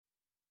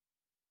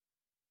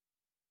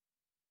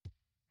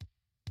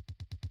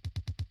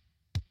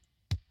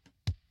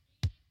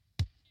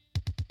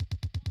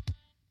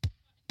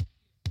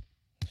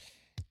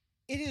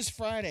It is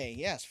Friday.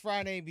 Yes,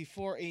 Friday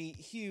before a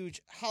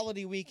huge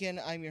holiday weekend.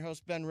 I'm your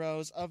host, Ben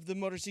Rose of the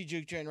Motor C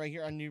Juke Joint right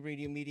here on New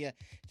Radio Media.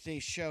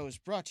 Today's show is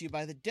brought to you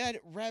by the Dead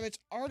Rabbits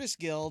Artist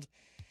Guild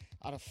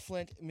out of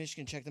Flint,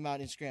 Michigan. Check them out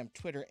on Instagram,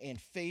 Twitter, and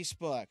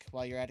Facebook.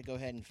 While you're at it, go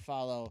ahead and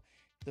follow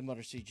the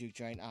Motor C Juke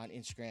Joint on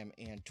Instagram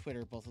and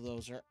Twitter. Both of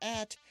those are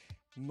at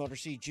Motor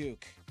C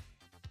Juke.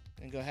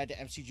 And go ahead to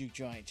MC Juke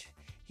Joint.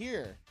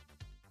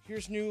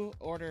 Here's New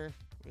Order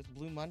with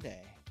Blue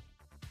Monday.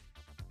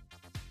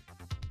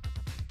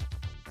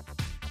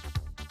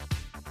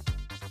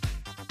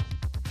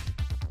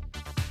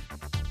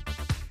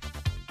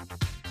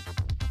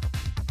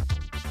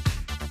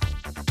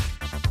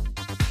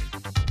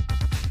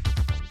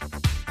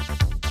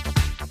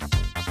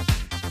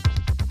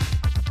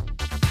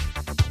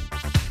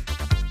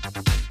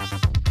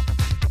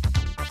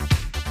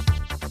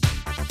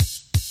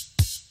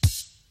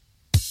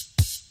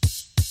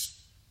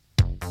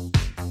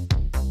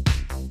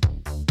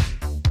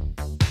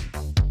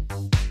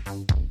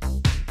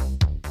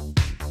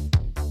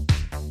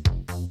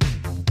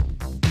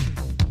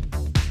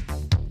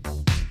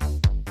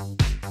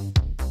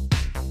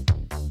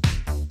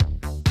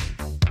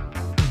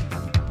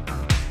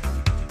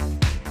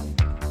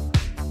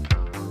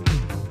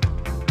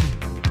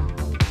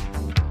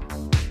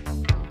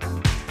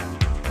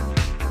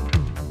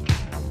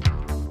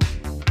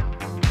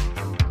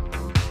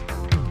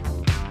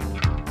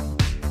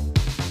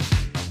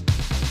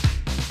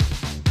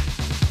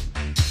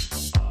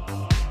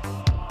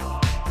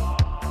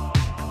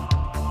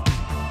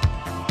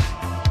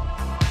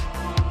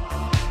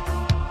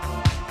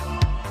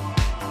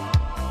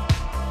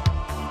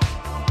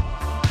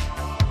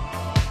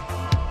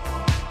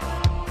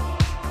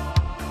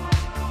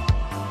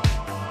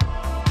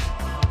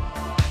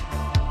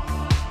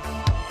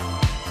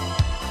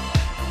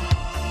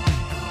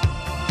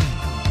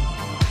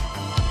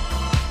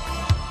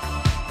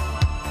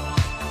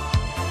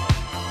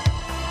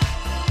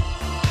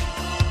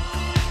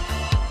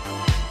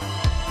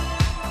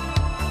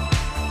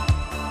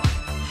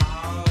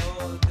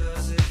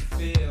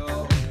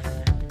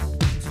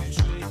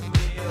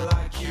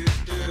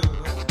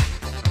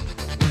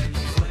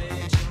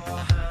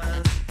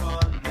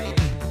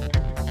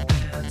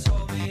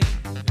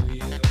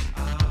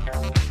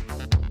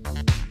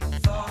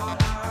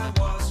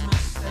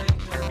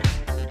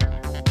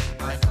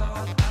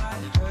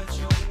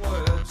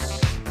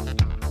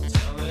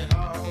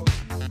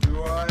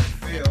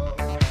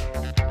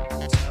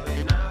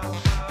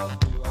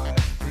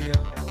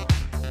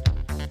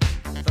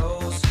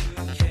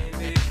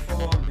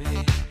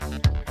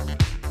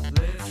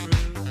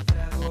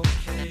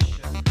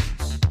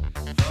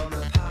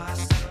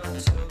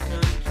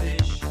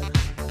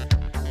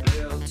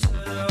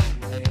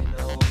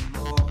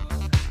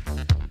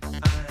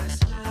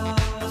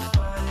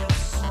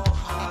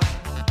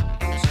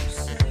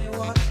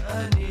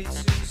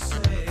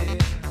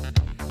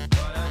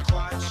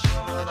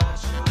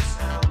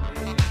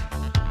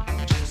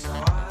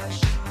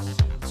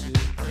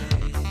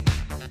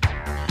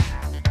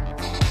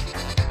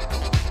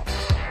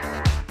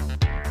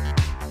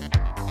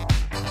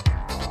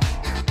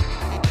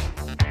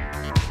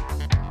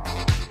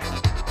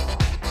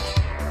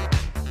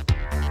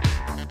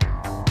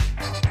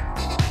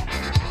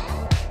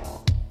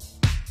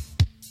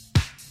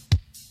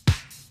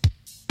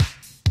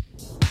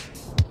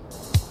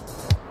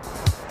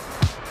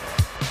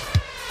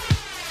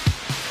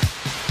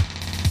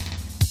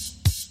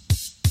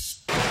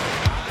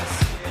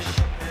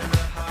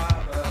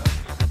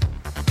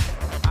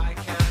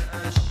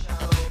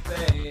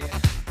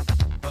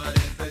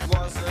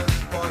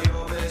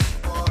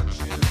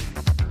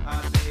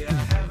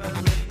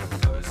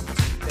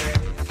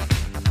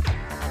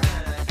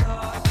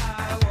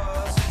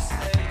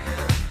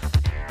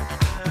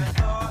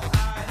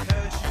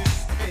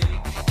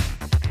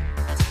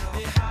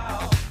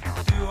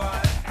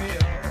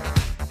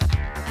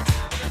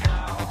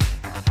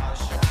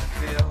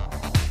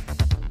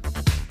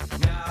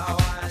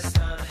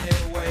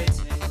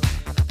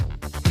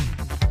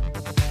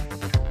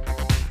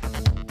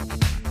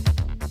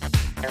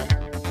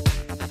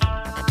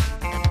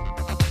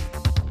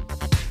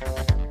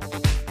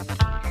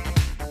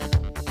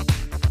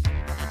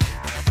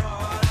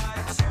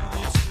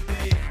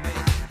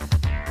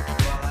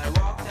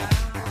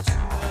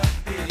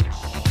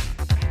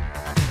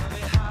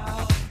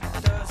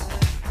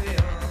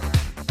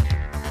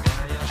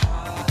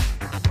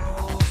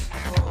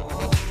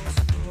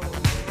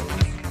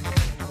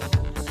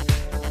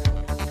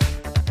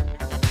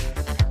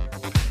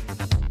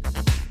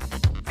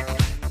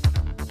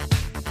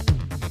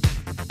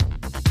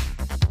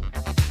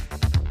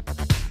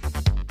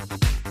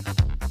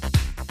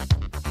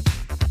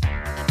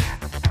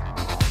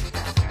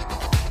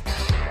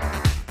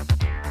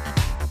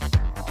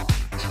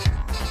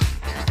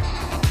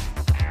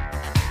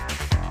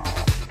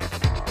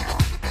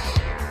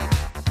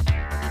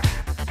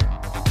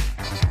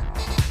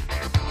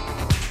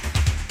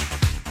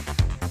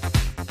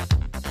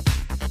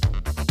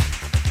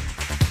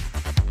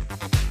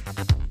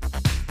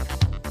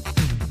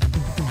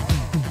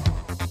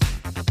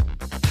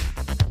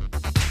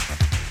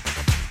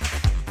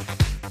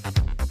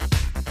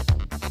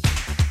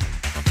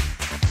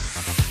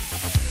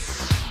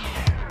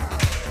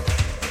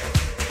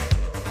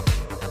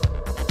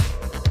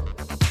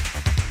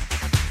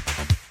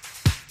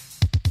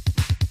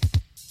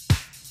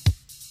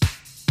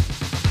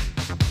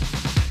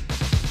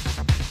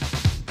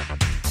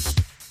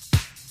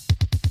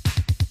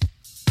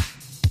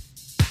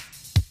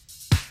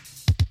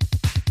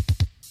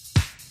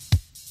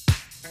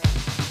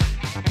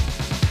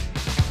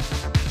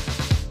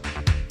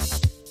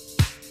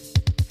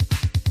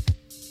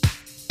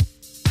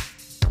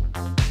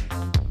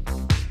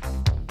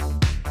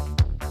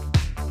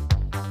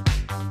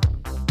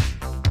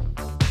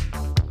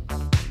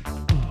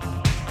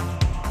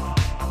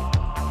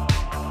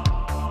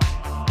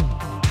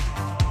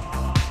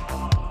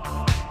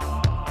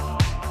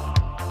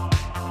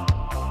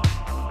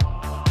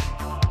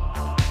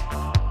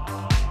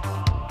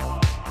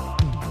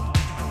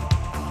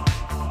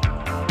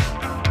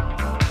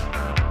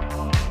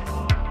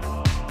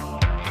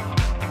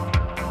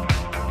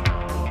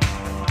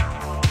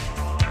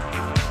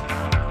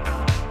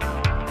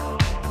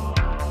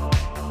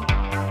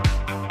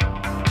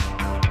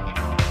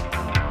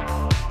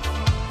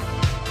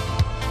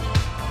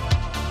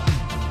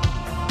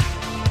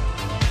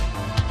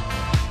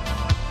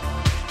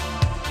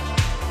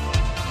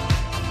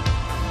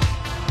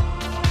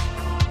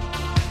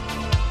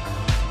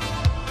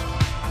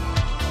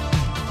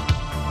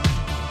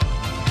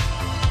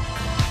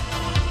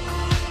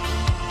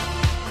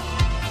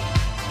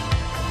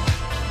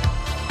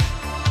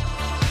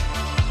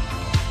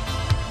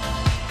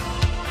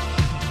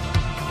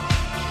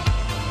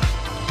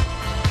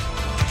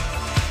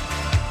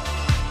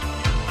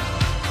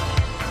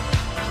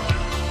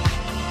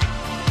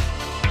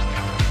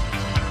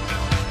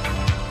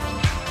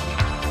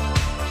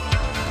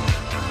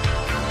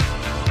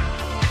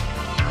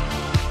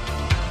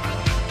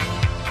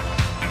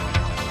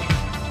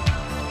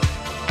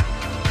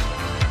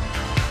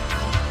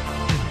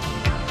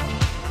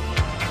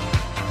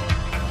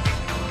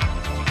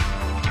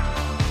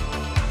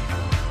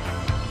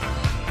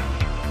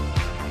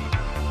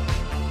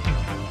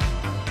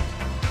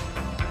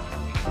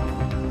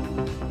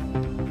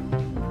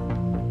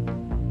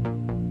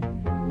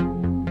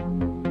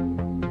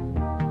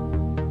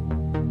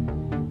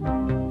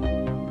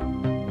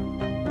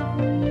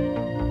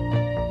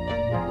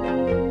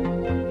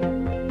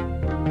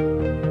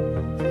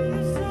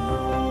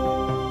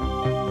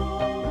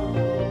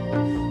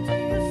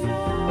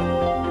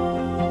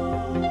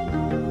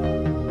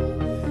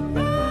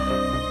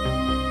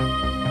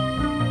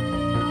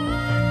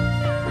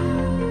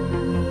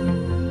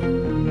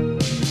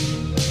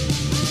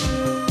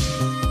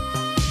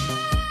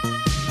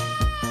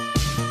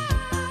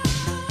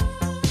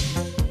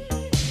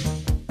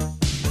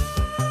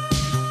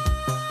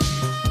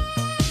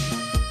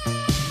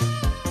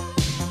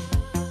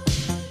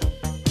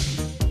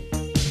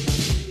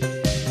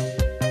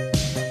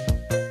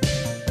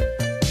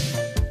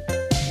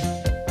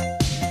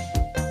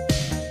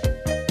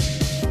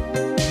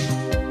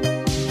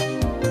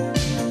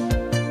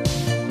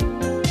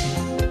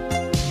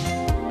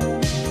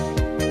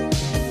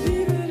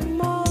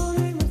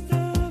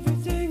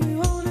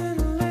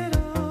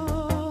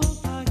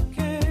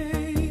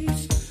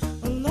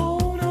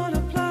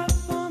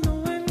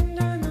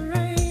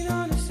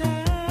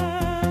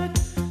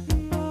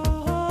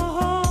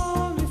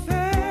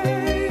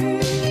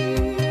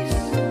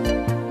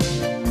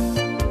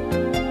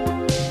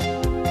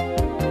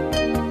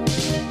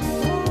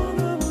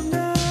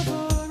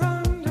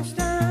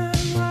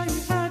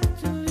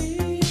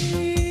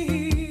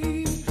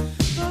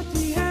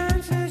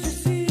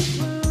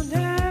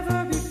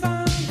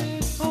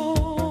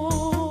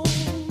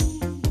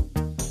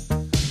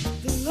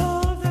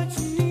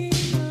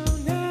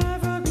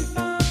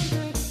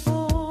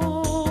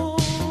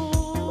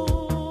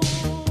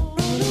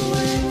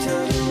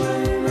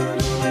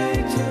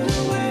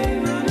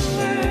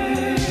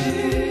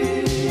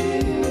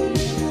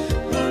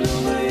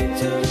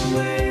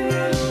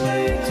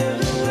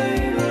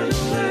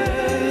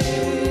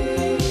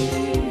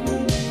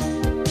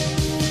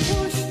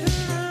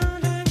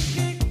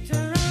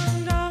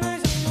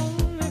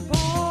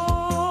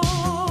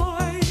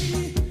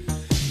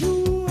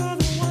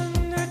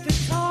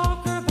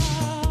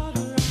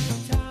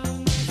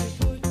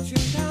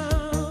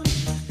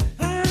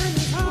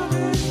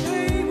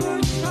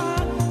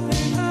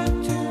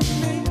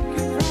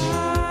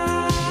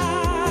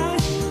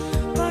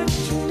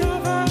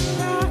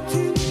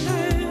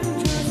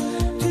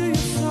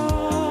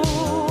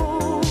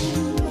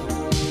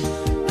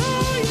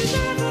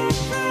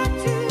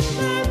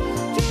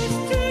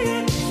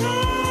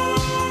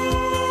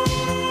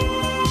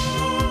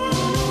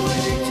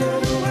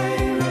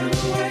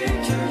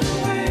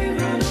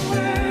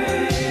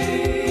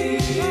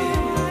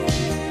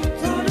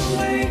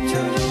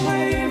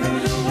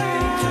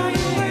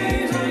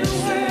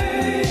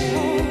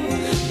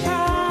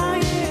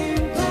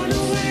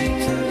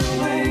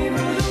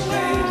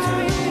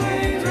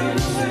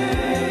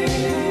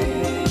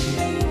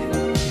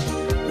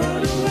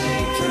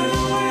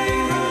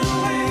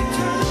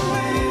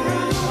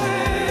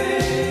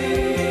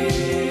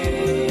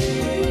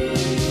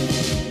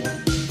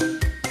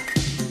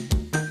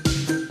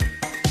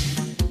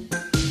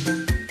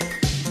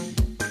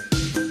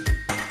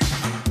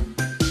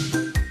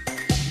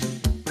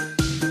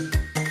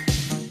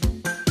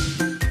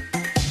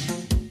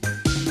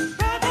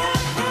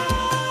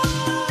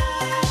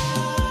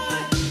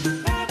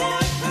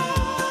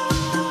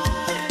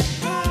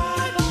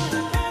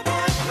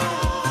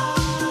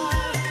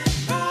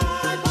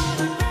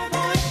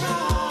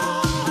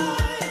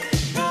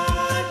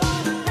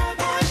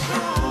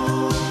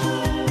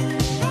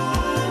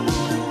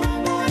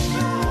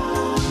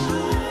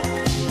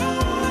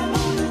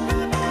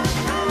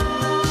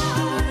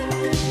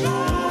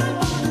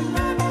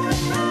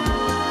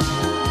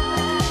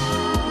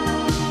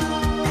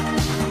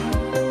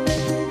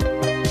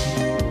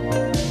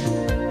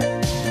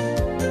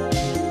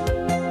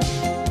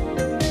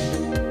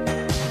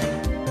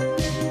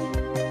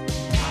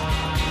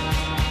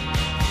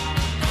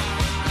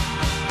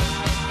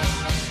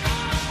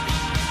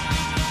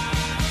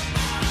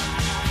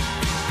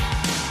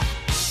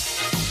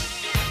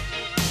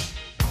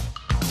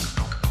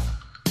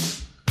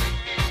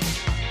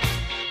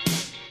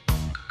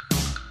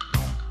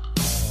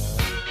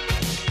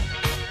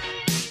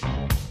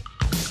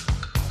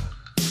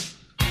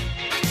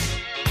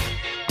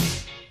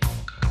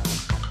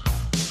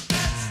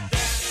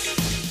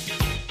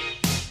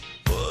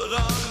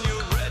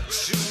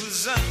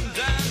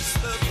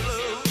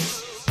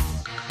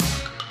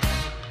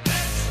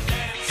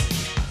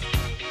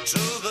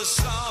 the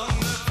song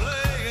they're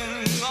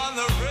playing on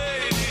the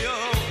radio.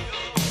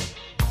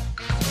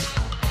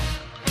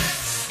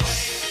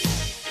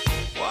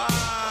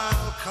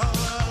 While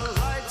color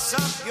lights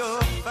up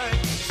your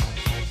face.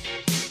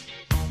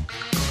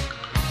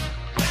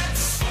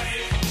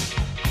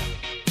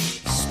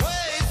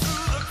 Sway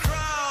through the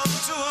crowd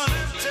to an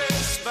empty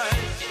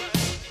space.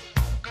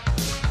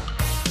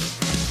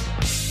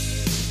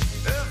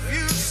 If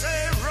you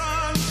say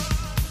run,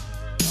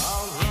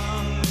 I'll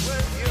run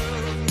with you.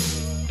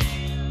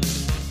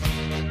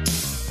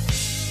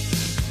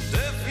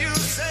 If you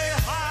say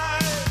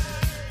hide,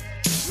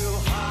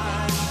 we'll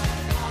hide.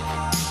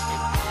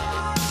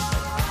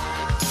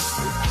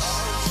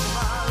 Because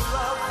my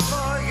love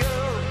for you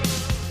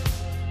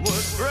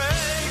would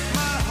break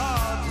my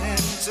heart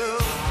in two.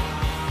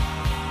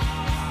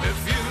 If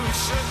you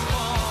should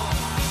fall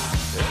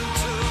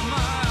into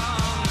my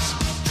arms,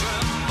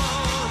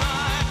 tremble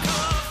like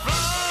a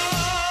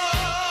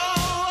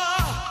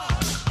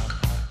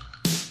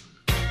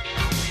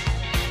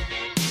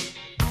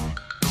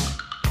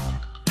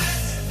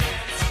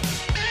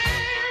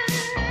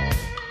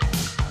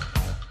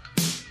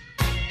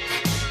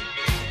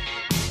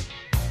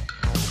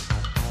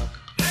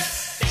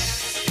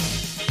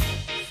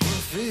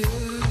feel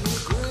your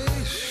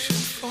grace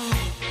should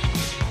fall.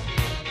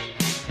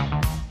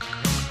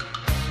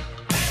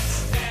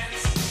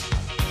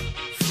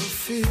 For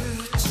fear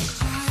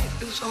tonight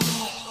is all.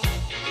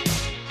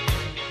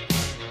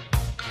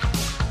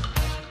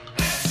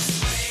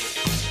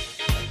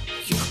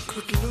 You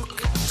could look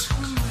into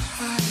my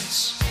eyes.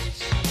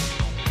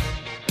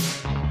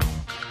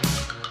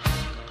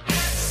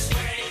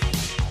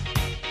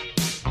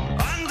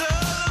 Under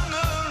the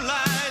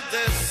moonlight,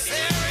 this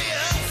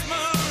serious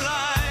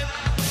moonlight.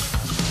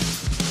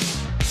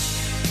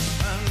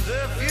 And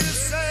if you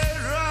say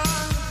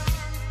run,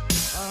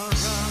 I'll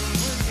run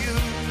with you.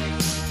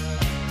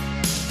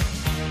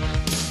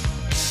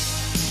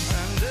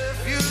 And if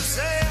you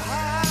say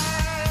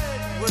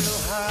hide, we'll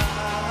hide.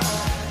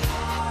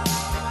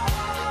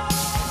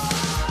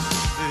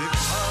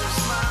 Because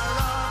my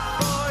love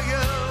for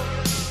you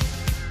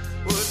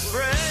would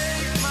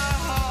break my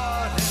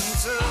heart in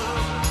two.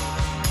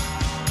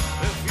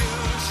 If you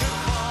should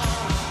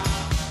fall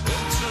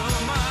into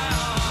my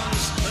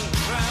arms and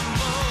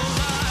tremble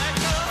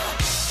like a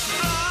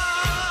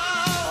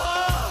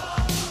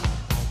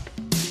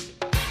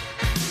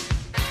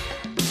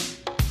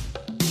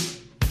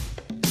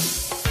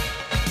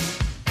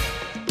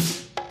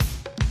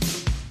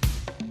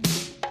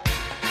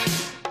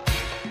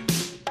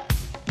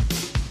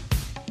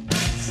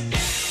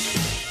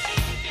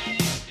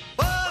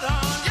put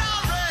on your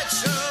red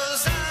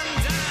shoes and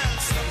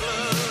dance the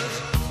blues.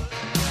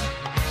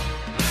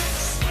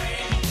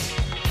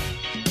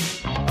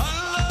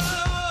 Under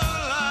the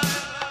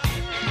moonlight,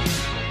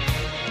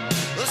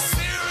 the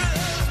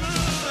serious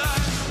moonlight.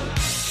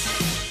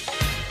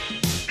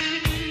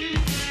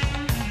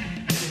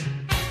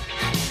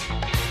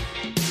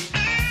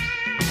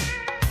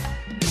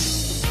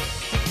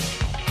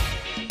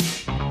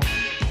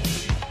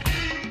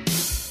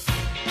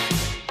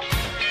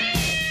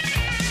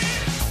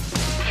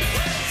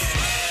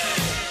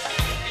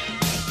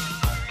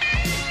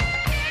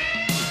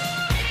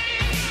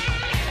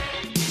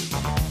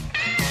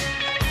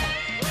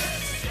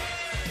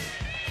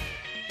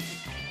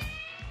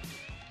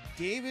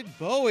 David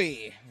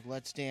Bowie,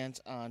 Let's Dance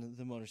on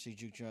the Motor City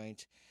Juke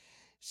Joint.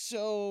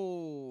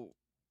 So,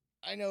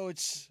 I know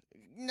it's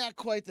not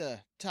quite the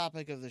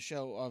topic of the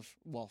show of,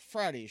 well,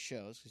 Friday's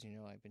shows, because you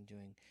know I've been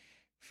doing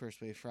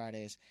First Wave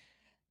Fridays.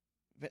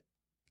 But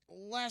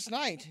last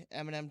night,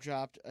 Eminem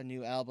dropped a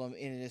new album,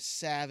 and it is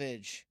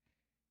savage.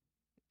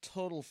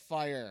 Total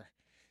fire.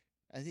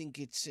 I think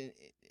it's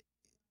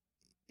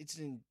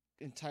an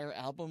entire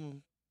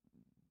album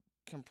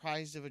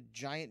comprised of a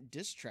giant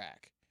diss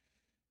track.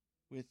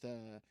 With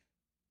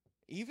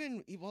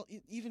even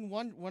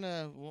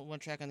one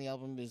track on the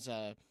album is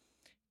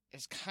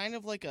kind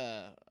of like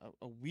a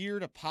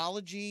weird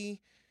apology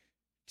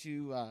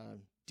to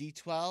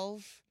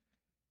D12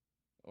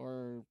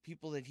 or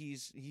people that he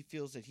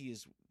feels that he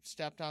has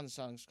stepped on. The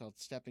song's called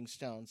Stepping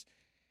Stones.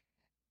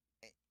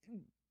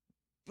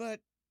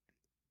 But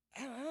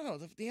I don't know.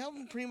 The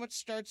album pretty much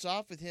starts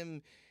off with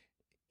him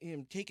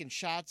taking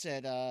shots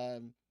at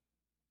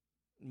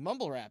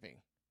mumble rapping.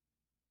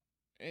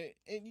 And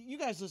you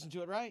guys listen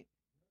to it, right?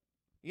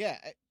 Yeah.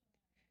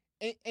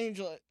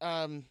 Angel,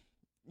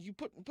 you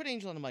put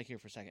Angel on the mic here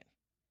for a second.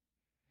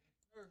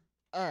 Sure.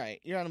 All right,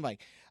 you're on the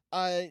mic.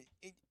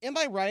 Am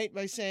I right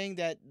by saying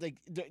that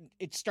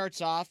it starts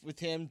off with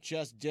him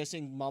just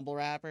dissing mumble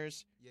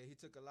rappers? Yeah, he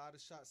took a lot of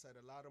shots at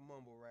a lot of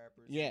mumble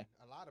rappers. Yeah.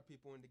 A lot of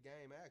people in the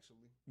game,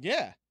 actually.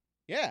 Yeah.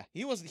 Yeah.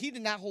 He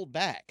did not hold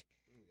back.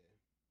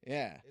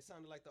 Yeah. It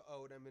sounded like the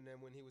old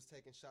Eminem when he was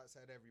taking shots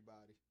at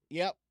everybody.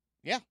 Yep.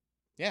 Yeah.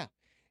 Yeah.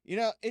 You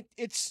know, it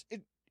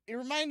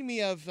reminded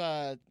me of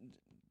that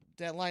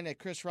line that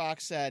Chris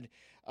Rock said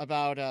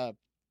about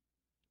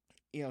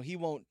he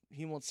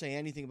won't say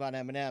anything about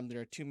Eminem. There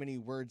are too many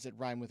words that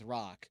rhyme with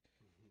rock.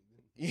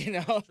 You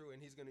know? That's true,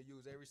 and he's gonna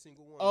use every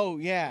single one. Oh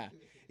yeah,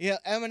 yeah.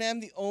 Eminem,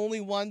 the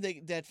only one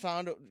that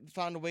found a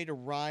way to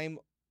rhyme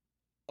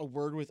a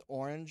word with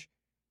orange.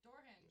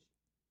 Doorhinge.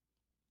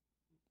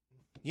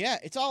 Yeah,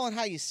 it's all on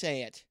how you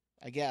say it,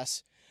 I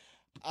guess.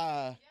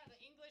 Yeah,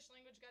 the English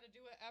language got to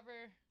do whatever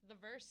the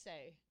verse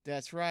say.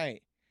 That's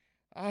right.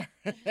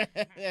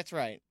 That's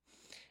right.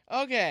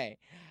 Okay.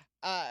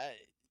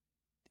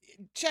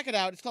 Check it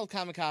out. It's called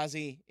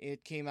Kamikaze.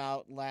 It came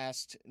out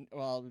last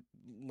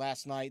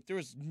night. There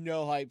was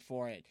no hype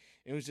for it.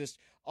 It was just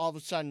all of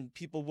a sudden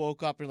people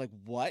woke up and like,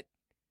 what?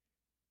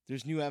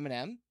 There's new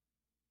Eminem?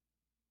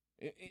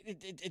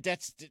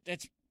 That's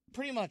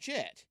pretty much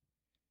it.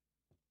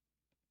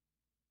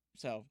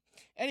 So,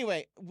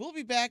 anyway, we'll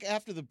be back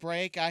after the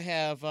break. I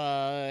have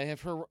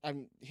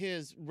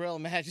His Royal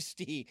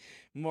Majesty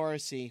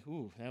Morrissey.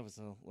 Ooh, that was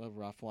a little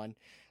rough one.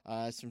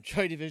 Some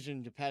Joy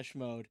Division, Depeche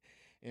Mode,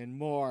 and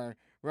more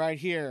right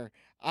here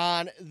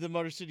on the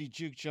Motor City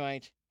Juke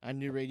Joint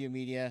on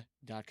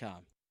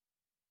NewRadioMedia.com.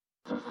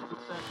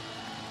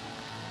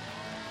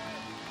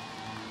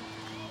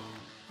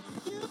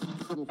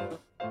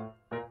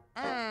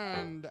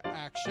 And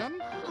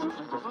action.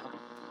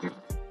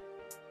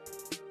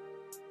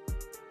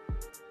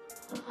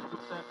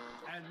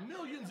 And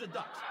millions of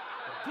ducks.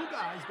 The two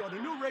guys go to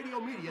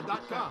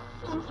newradiomedia.com.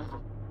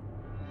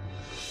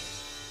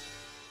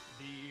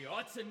 The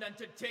Arts and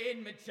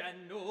Entertainment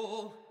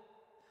Channel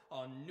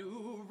on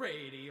New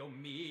Radio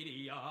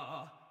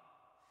Media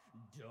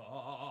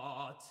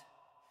 .com.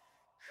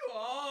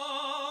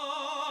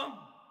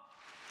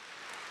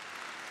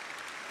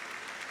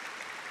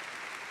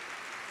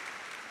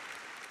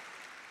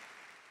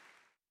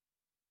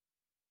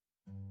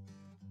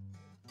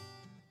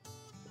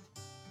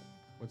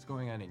 What's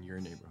going on in your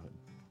neighborhood?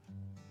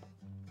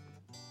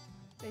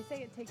 They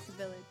say it takes a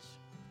village.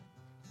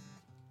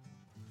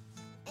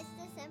 It's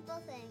the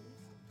simple things.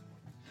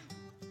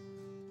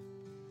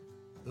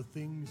 The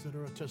things that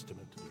are a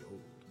testament to the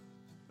old.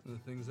 The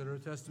things that are a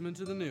testament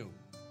to the new.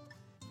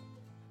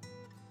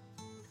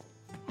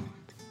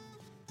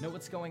 Know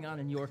what's going on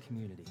in your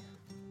community.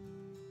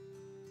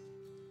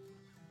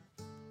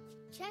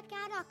 Check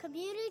out our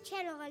community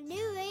channel on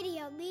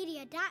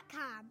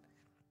newradiomedia.com.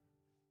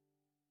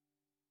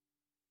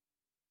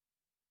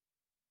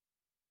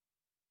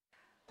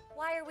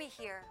 Why are we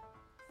here?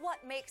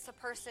 What makes a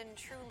person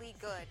truly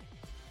good?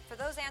 For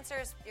those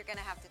answers, you're going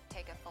to have to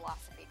take a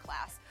philosophy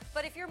class.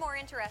 But if you're more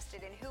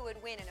interested in who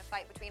would win in a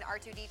fight between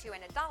R2-D2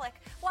 and a Dalek,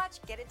 watch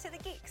Get It to the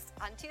Geeks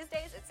on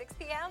Tuesdays at 6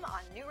 p.m.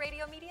 on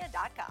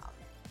newradiomedia.com.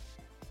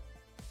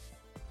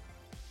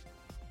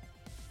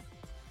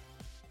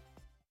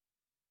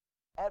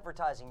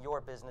 Advertising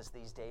your business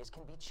these days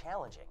can be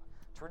challenging.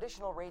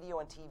 Traditional radio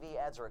and TV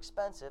ads are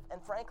expensive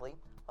and, frankly,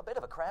 a bit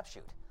of a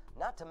crapshoot.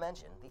 Not to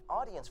mention, the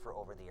audience for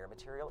over-the-air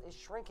material is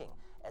shrinking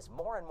as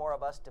more and more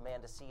of us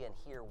demand to see and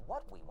hear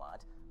what we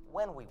want,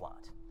 when we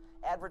want.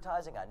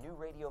 Advertising on New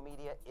Radio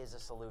Media is a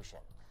solution.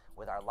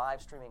 With our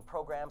live streaming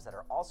programs that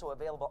are also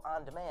available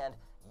on demand,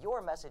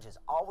 your message is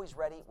always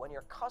ready when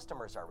your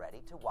customers are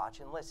ready to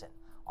watch and listen,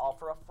 all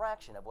for a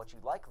fraction of what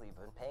you'd likely have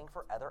been paying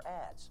for other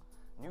ads.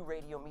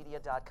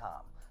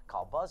 NewRadioMedia.com.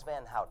 Call Buzz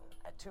Van Houten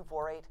at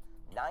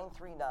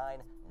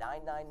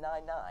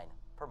 248-939-9999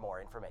 for more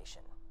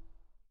information.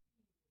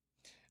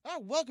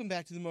 Welcome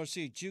back to the Motor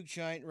City Juke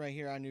Joint right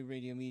here on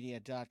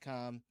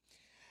NewRadioMedia.com.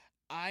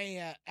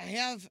 I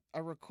have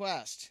a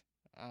request.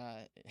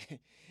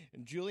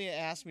 Julia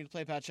asked me to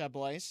play Pet Shop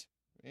Boys,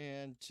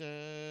 and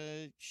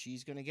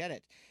she's going to get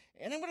it.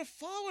 And I'm going to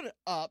follow it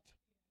up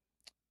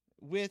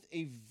with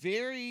a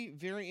very,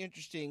 very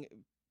interesting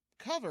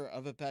cover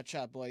of a Pet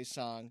Shop Boys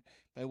song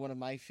by one of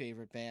my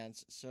favorite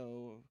bands.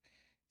 So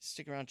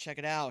stick around, check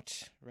it out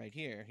right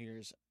here.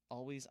 Here's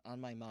Always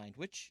on My Mind,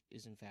 which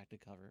is in fact a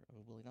cover of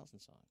a Willie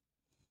Nelson song.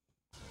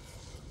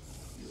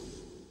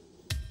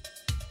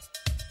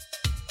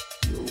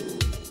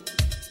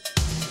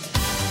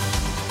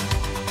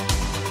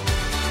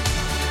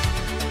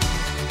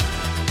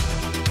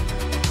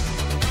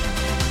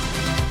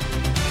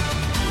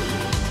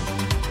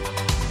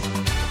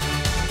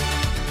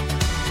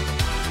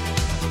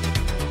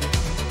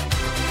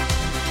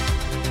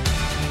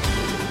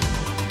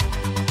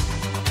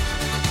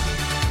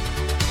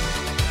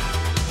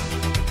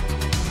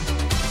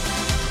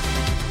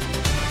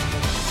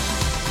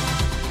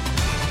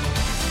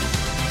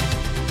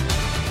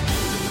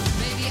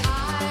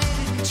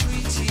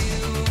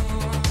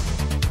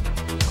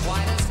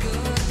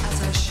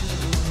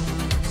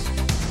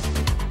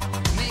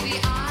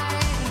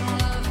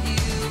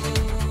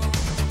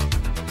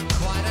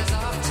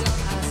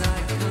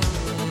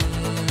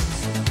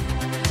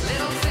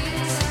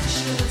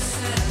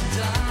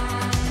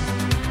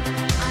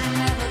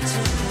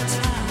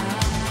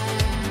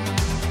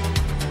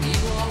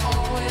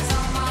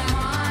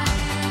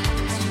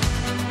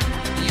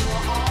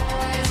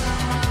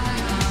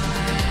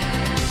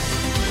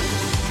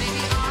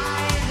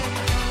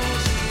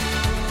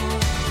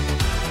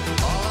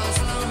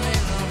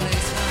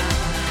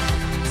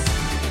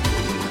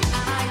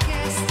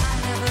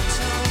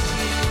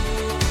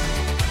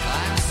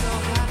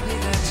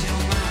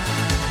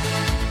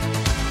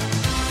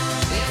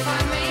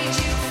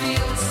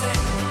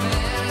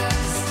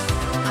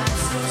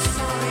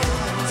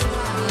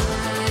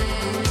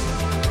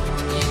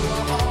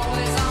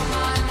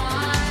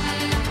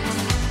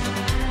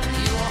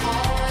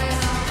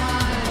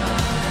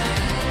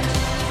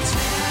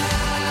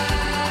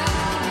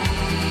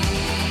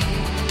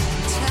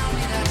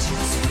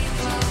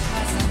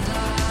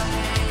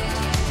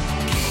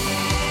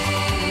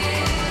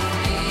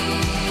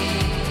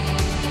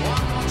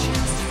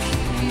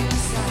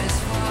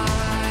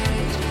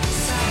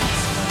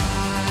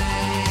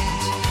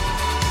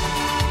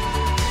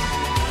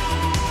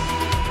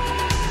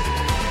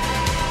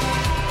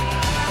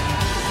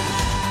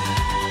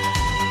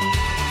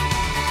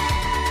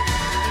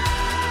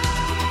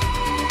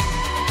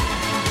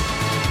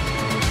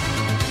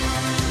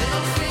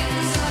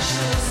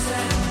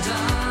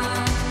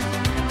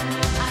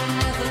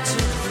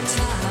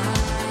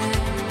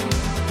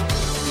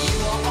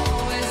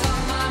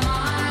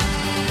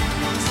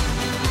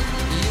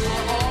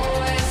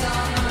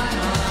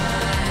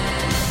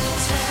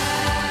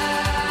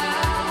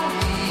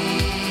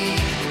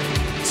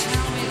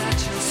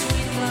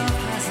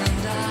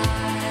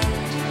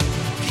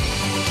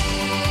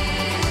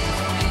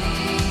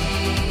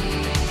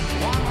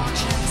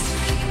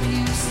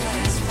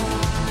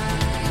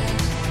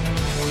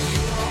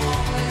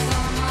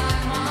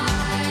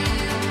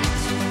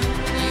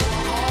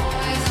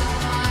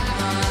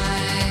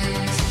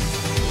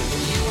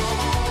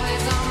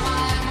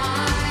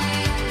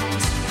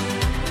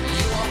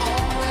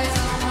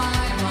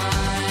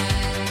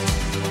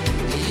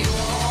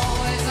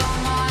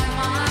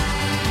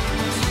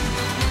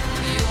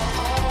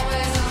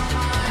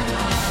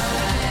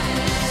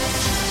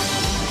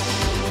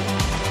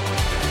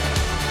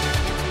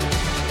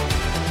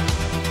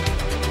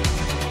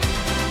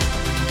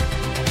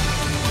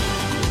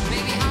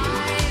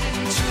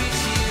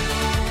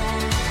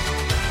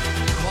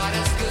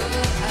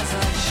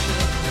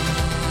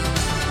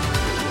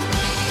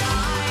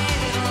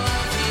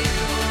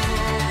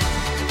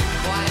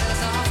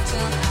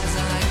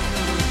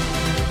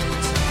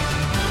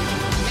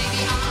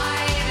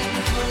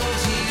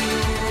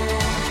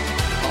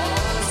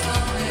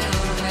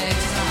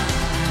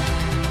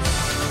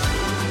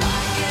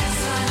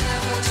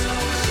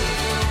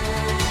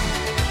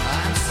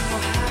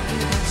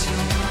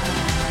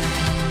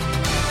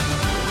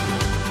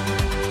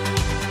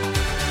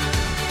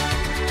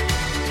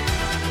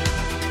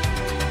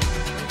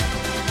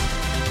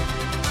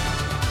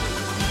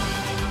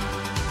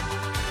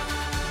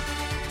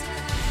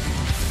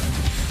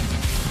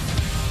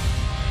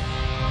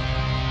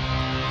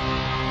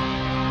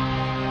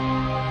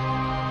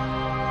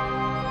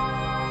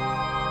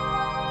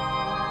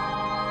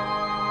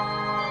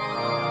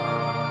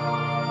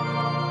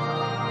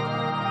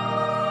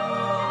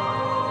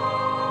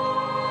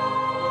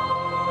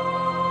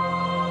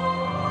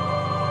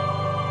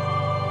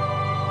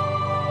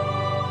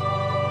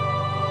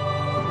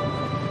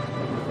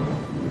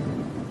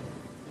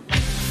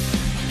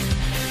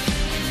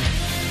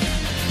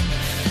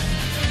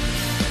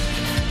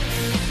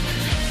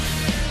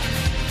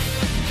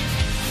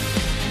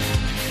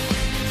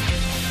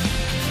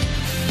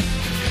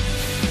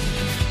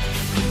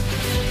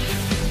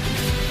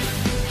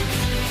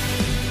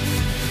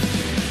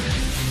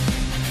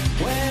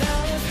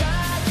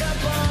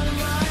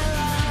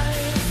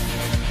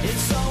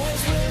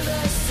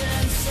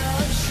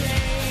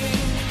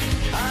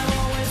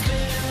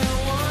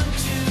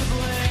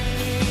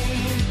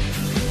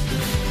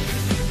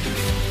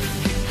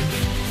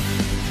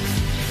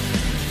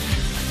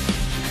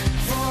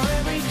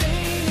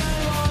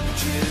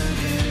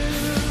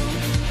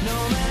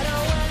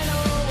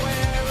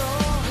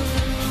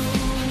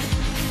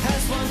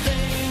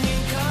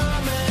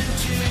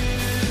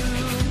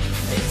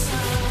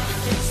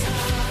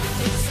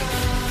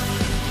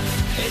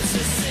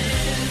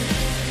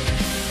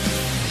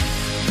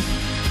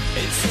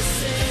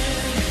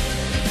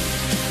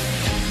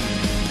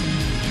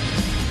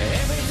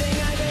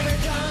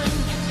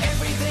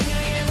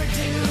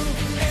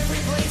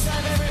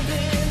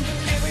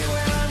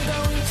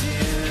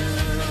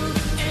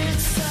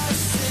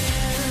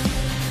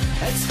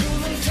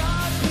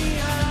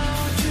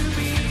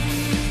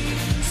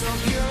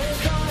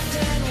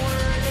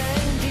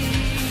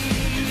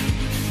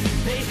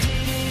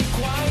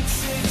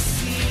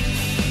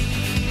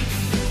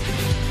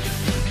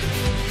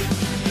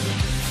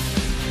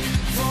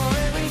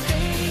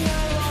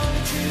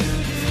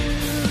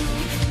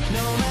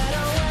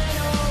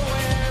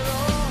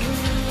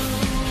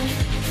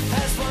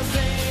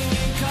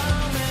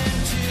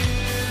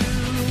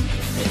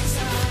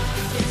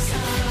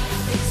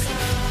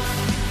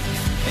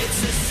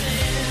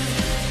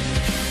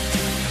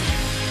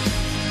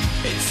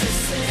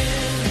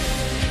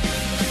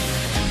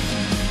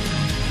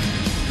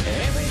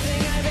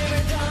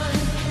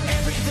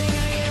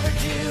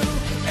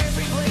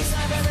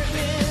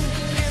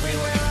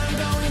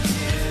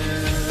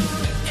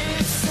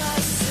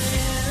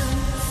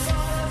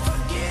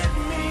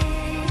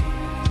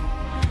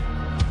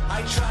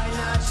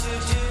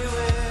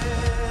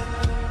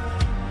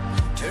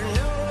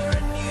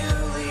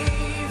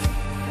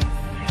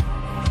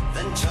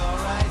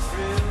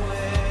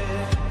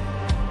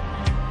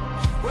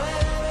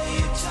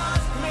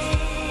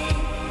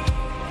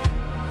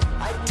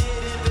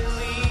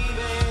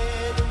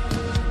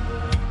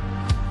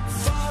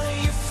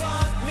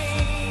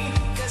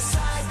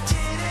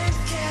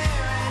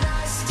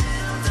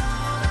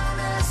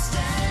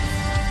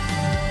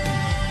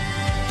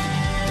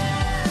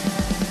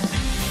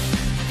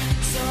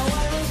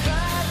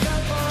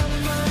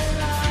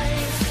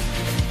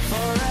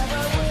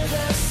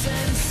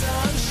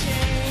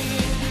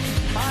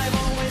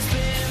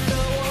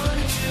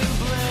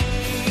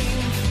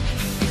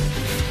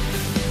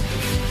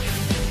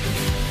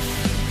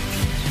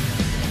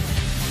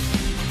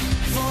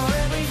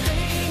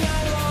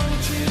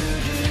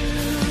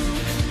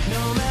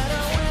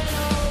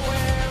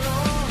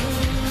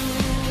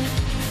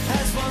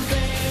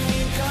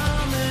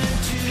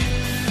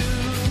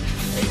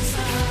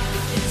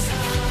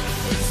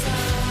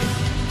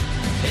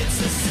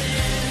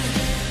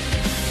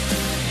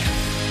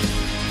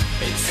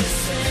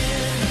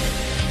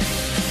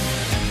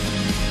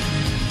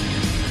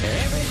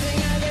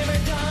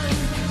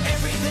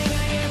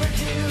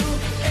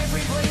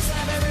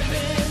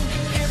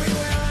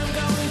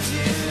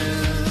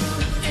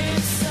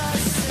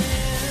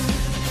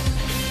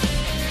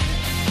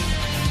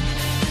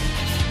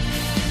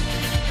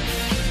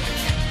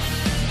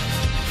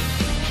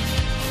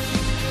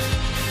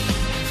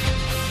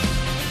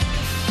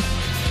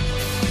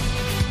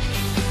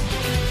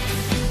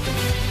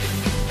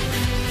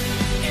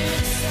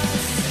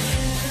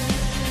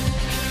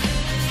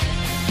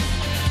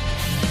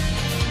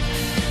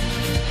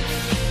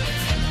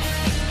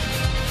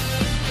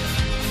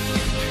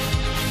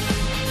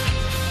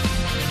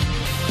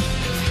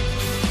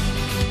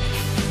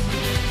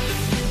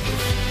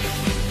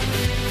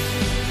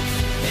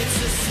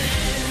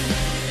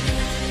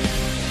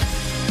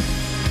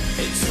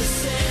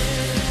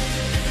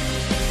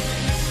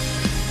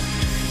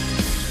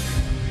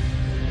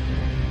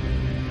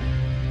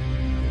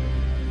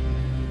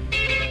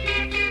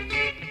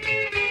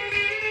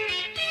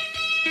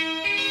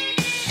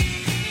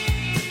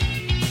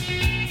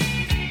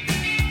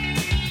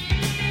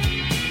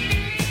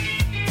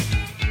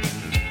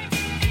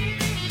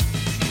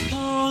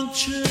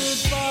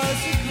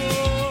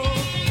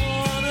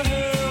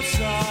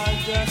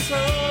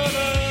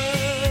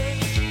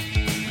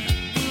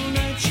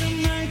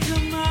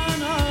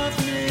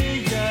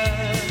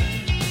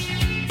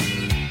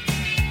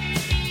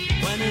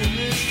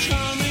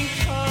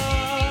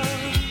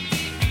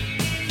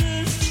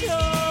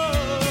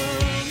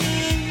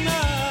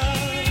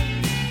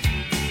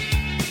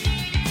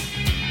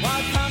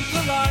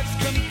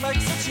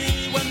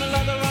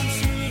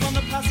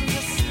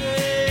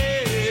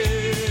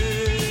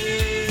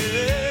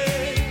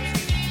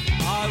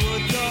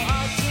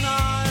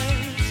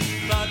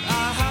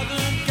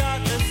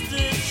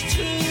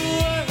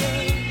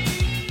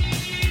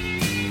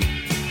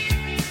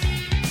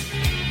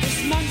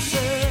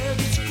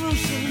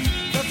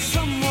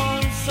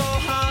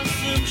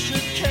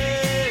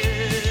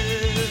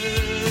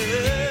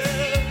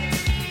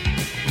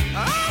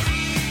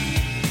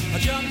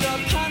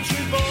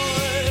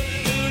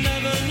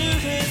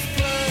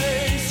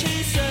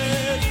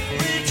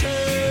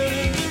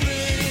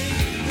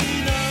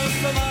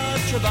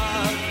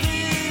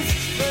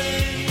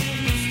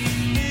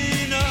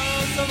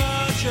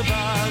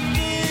 about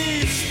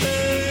these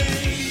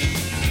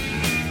things.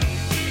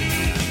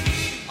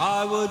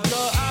 I would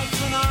go out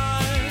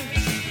tonight,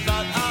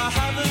 but I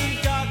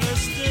haven't got a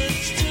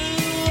stitch to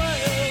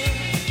wear.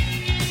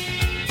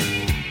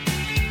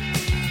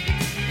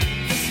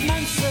 This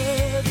man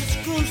said it's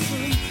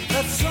gruesome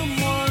that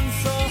someone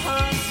so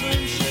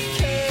handsome should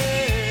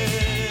care.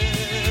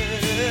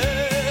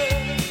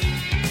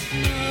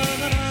 Na,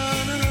 na, na,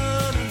 na,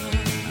 na, na.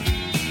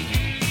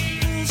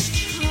 This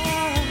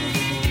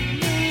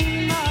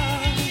charming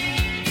man.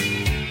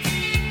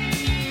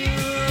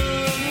 Na,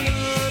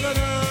 na, na,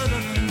 na, na.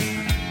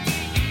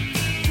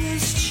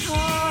 This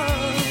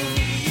charming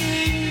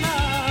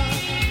man.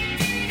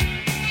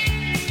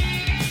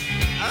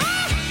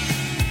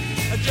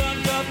 A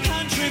jumped up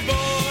country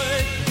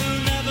boy who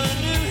never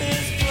knew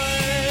his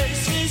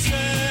place. He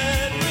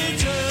said,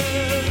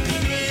 return to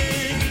me.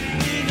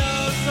 He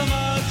knows so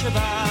much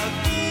about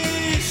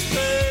these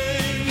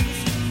things.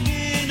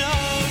 He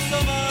knows so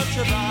much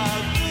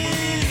about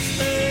these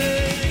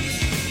things.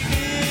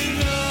 He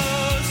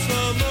knows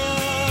so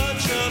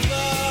much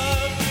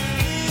about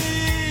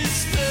these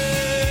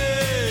things.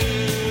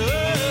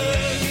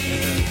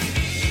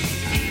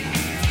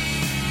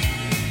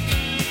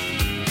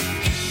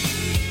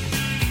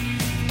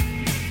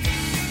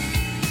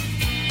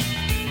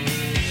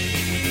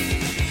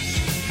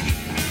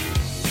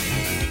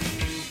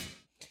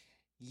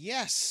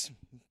 Yes,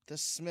 the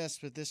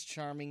Smiths with this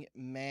charming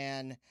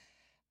man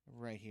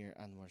right here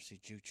on the Motor City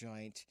Juke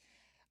Joint.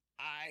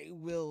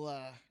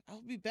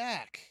 I'll be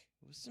back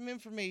with some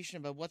information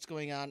about what's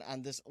going on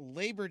this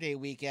Labor Day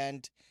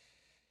weekend.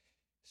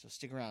 So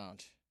stick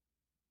around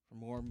for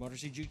more Motor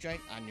City Juke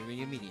Joint on New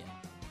Radio Media.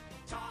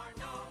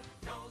 Tarno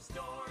knows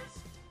doors.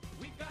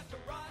 We've got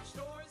garage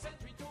doors,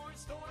 entry doors,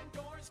 storm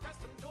doors,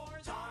 custom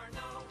doors.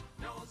 Tarno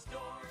knows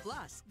doors.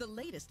 Plus, the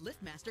latest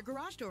LiftMaster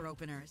garage door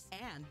openers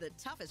and the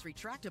toughest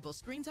retractable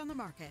screens on the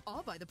market,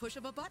 all by the push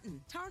of a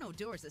button. Tarno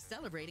Doors is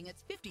celebrating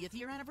its 50th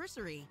year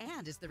anniversary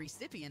and is the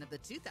recipient of the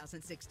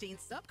 2016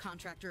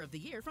 Subcontractor of the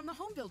Year from the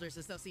Home Builders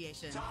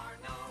Association.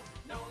 Tarno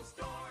knows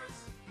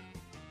doors.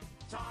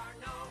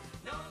 Tarno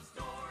knows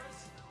doors.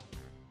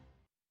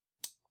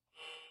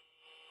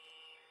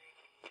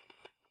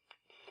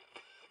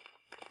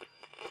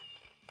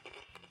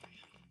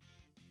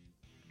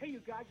 Hey,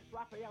 you guys, it's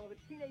Raphael of the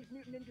Teenage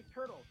Mutant Ninja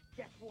Turtles.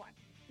 Guess what?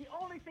 The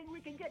only thing we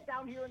can get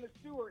down here in the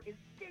sewer is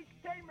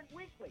Geektainment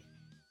Weekly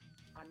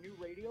on New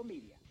Radio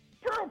Media.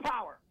 Turtle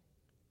Power!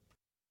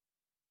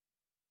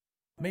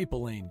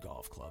 Maple Lane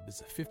Golf Club is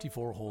a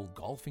 54-hole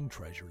golfing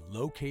treasure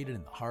located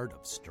in the heart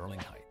of Sterling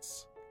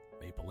Heights.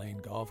 Maple Lane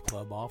Golf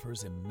Club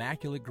offers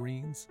immaculate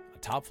greens, a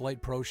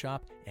top-flight pro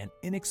shop, and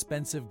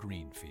inexpensive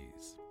green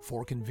fees.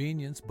 For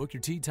convenience, book your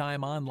tee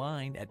time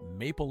online at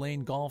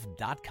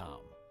maplelanegolf.com.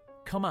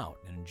 Come out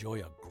and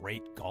enjoy a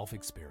great golf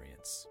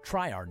experience.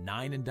 Try our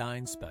 9 and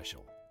Dine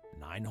special,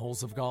 9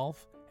 holes of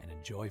golf, and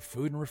enjoy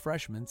food and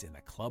refreshments in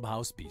the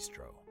Clubhouse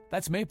Bistro.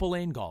 That's Maple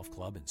Lane Golf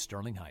Club in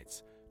Sterling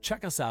Heights.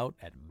 Check us out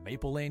at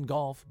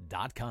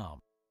maplelanegolf.com.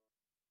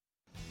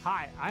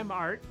 Hi, I'm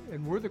Art,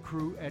 and we're the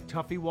crew at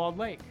Tuffy Walled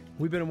Lake.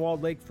 We've been in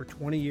Walled Lake for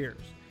 20 years,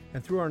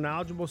 and through our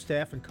knowledgeable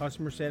staff and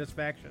customer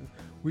satisfaction,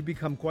 we've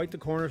become quite the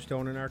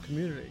cornerstone in our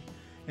community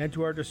and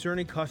to our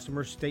discerning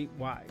customers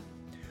statewide.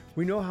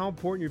 We know how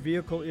important your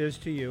vehicle is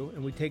to you,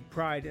 and we take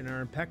pride in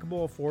our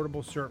impeccable,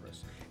 affordable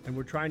service, and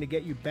we're trying to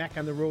get you back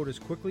on the road as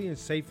quickly and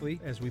safely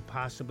as we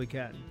possibly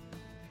can.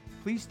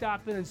 Please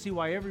stop in and see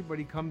why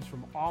everybody comes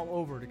from all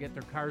over to get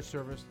their cars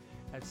serviced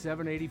at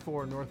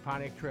 784 North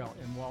Pontiac Trail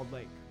in Walled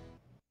Lake.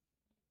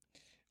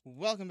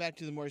 Welcome back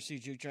to the Motor City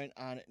Juke Joint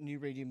on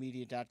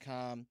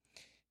NewRadioMedia.com.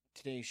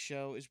 Today's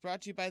show is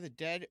brought to you by the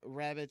Dead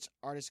Rabbits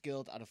Artist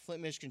Guild out of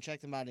Flint, Michigan. Check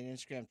them out on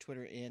Instagram,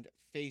 Twitter, and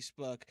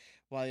Facebook.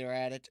 While you're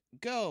at it,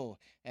 go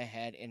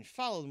ahead and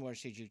follow the Motor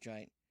City Juke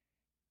Joint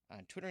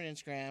on Twitter and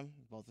Instagram.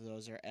 Both of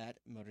those are at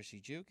Motor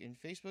City Juke, and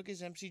Facebook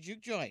is MC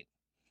Juke Joint.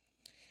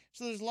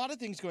 So there's a lot of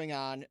things going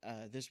on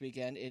this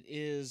weekend. It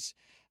is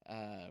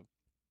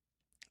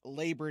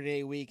Labor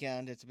Day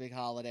weekend. It's a big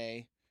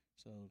holiday,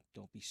 so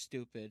don't be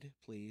stupid,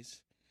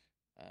 please.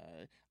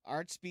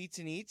 Arts, Beats,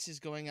 and Eats is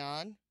going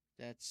on.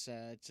 It's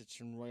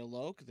in Royal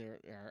Oak. There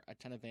are a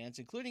ton of bands,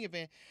 including a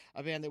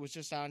band that was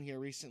just on here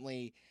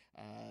recently,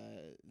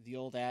 The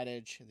Old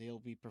Adage. They'll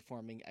be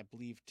performing, I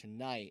believe,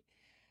 tonight.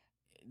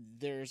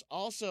 There's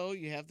also,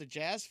 you have the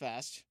Jazz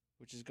Fest,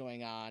 which is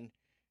going on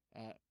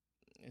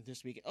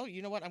this week. Oh,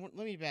 you know what?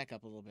 Let me back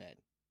up a little bit.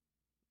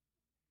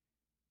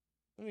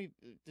 We're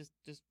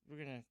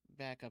going to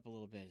back up a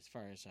little bit as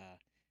far as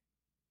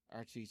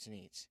Arts, Beats, and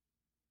Eats.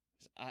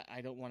 I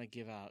don't want to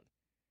give out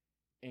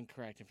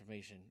incorrect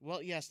information.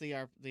 Well, yes, they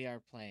are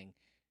playing,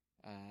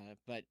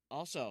 but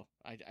also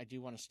I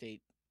do want to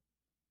state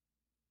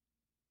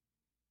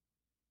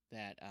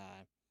that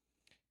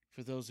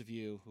for those of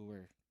you who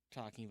were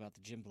talking about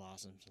the Gym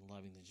Blossoms and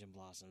loving the Gym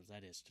Blossoms,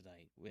 that is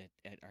tonight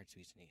at Arts,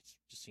 Beats, and Eats.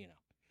 Just so you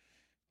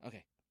know.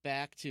 Okay,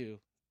 back to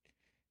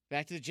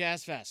the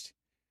Jazz Fest.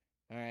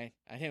 All right,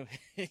 I know.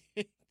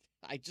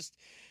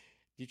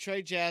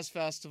 Detroit Jazz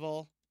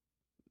Festival.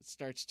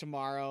 starts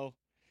tomorrow,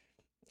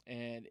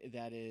 and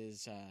that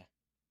is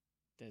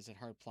at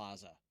Hart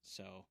Plaza.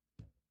 So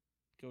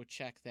go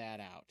check that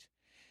out.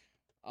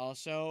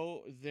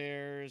 Also,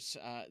 there's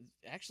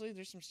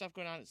some stuff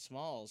going on at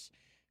Smalls.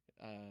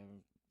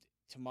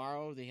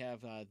 Tomorrow they have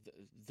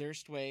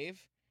Thirst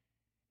Wave,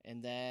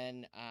 and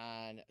then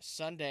on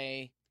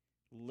Sunday,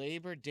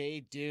 Labor Day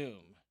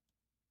Doom.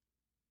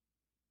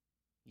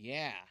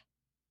 Yeah.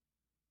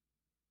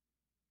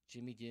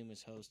 Jimmy Doom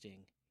is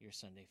hosting your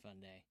Sunday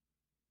Fun Day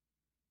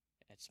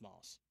at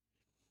Smalls.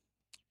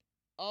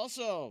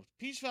 Also,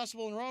 Peach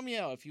Festival in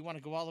Romeo. If you want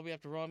to go all the way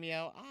up to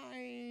Romeo,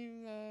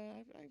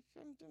 I'm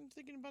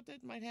thinking about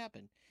that. Might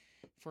happen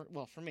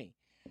for me.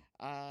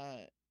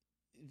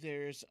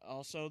 There's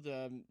also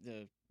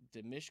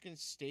the Michigan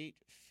State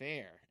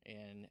Fair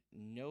in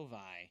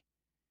Novi.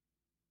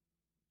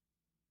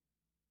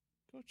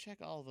 Go check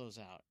all those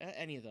out.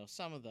 Any of those,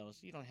 some of those.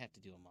 You don't have to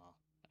do them all.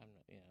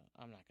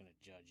 I'm not going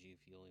to judge you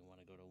if you only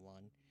want to go to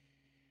one.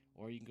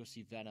 Or you can go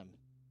see Venom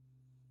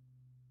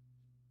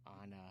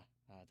on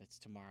that's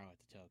tomorrow at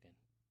the Token.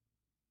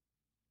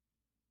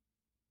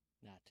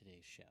 Not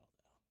today's show,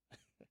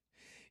 though.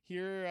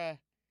 Here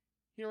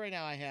right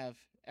now I have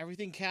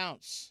Everything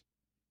Counts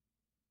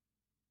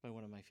by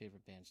one of my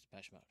favorite bands,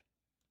 Depeche Mode.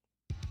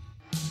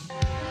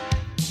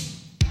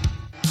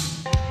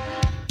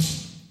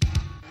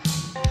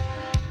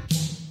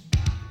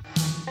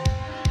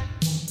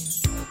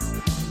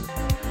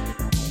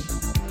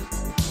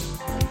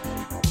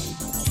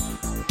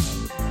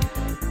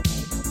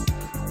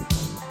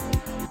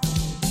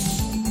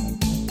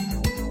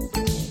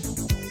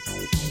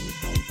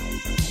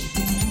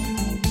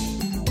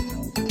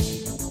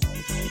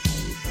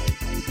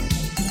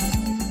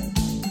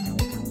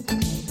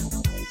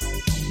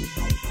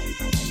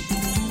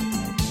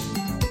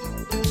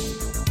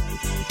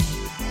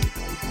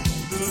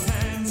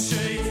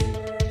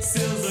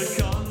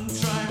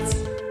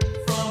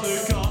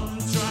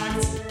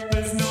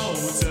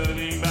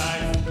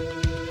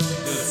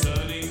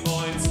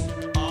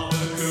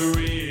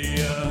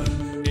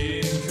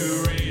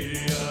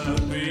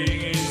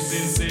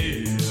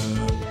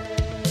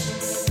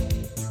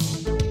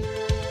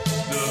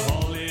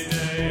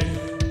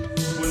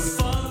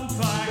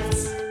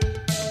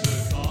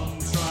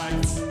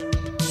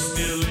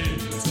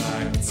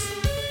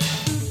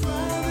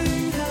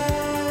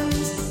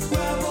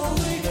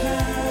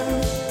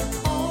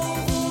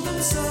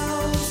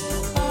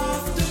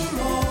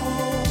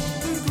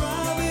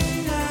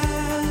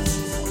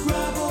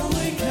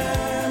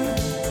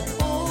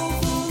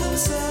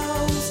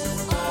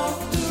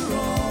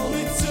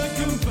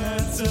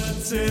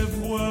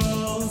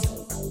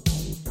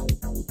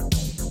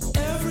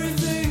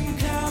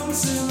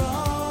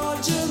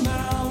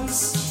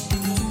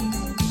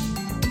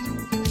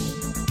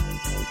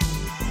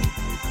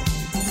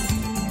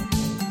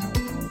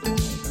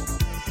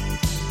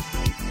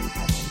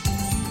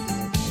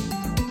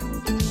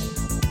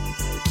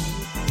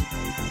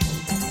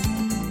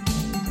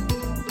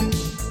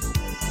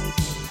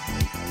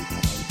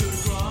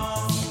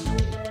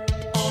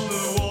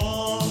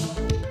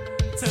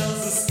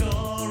 Tells the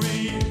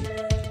story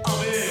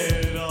of it.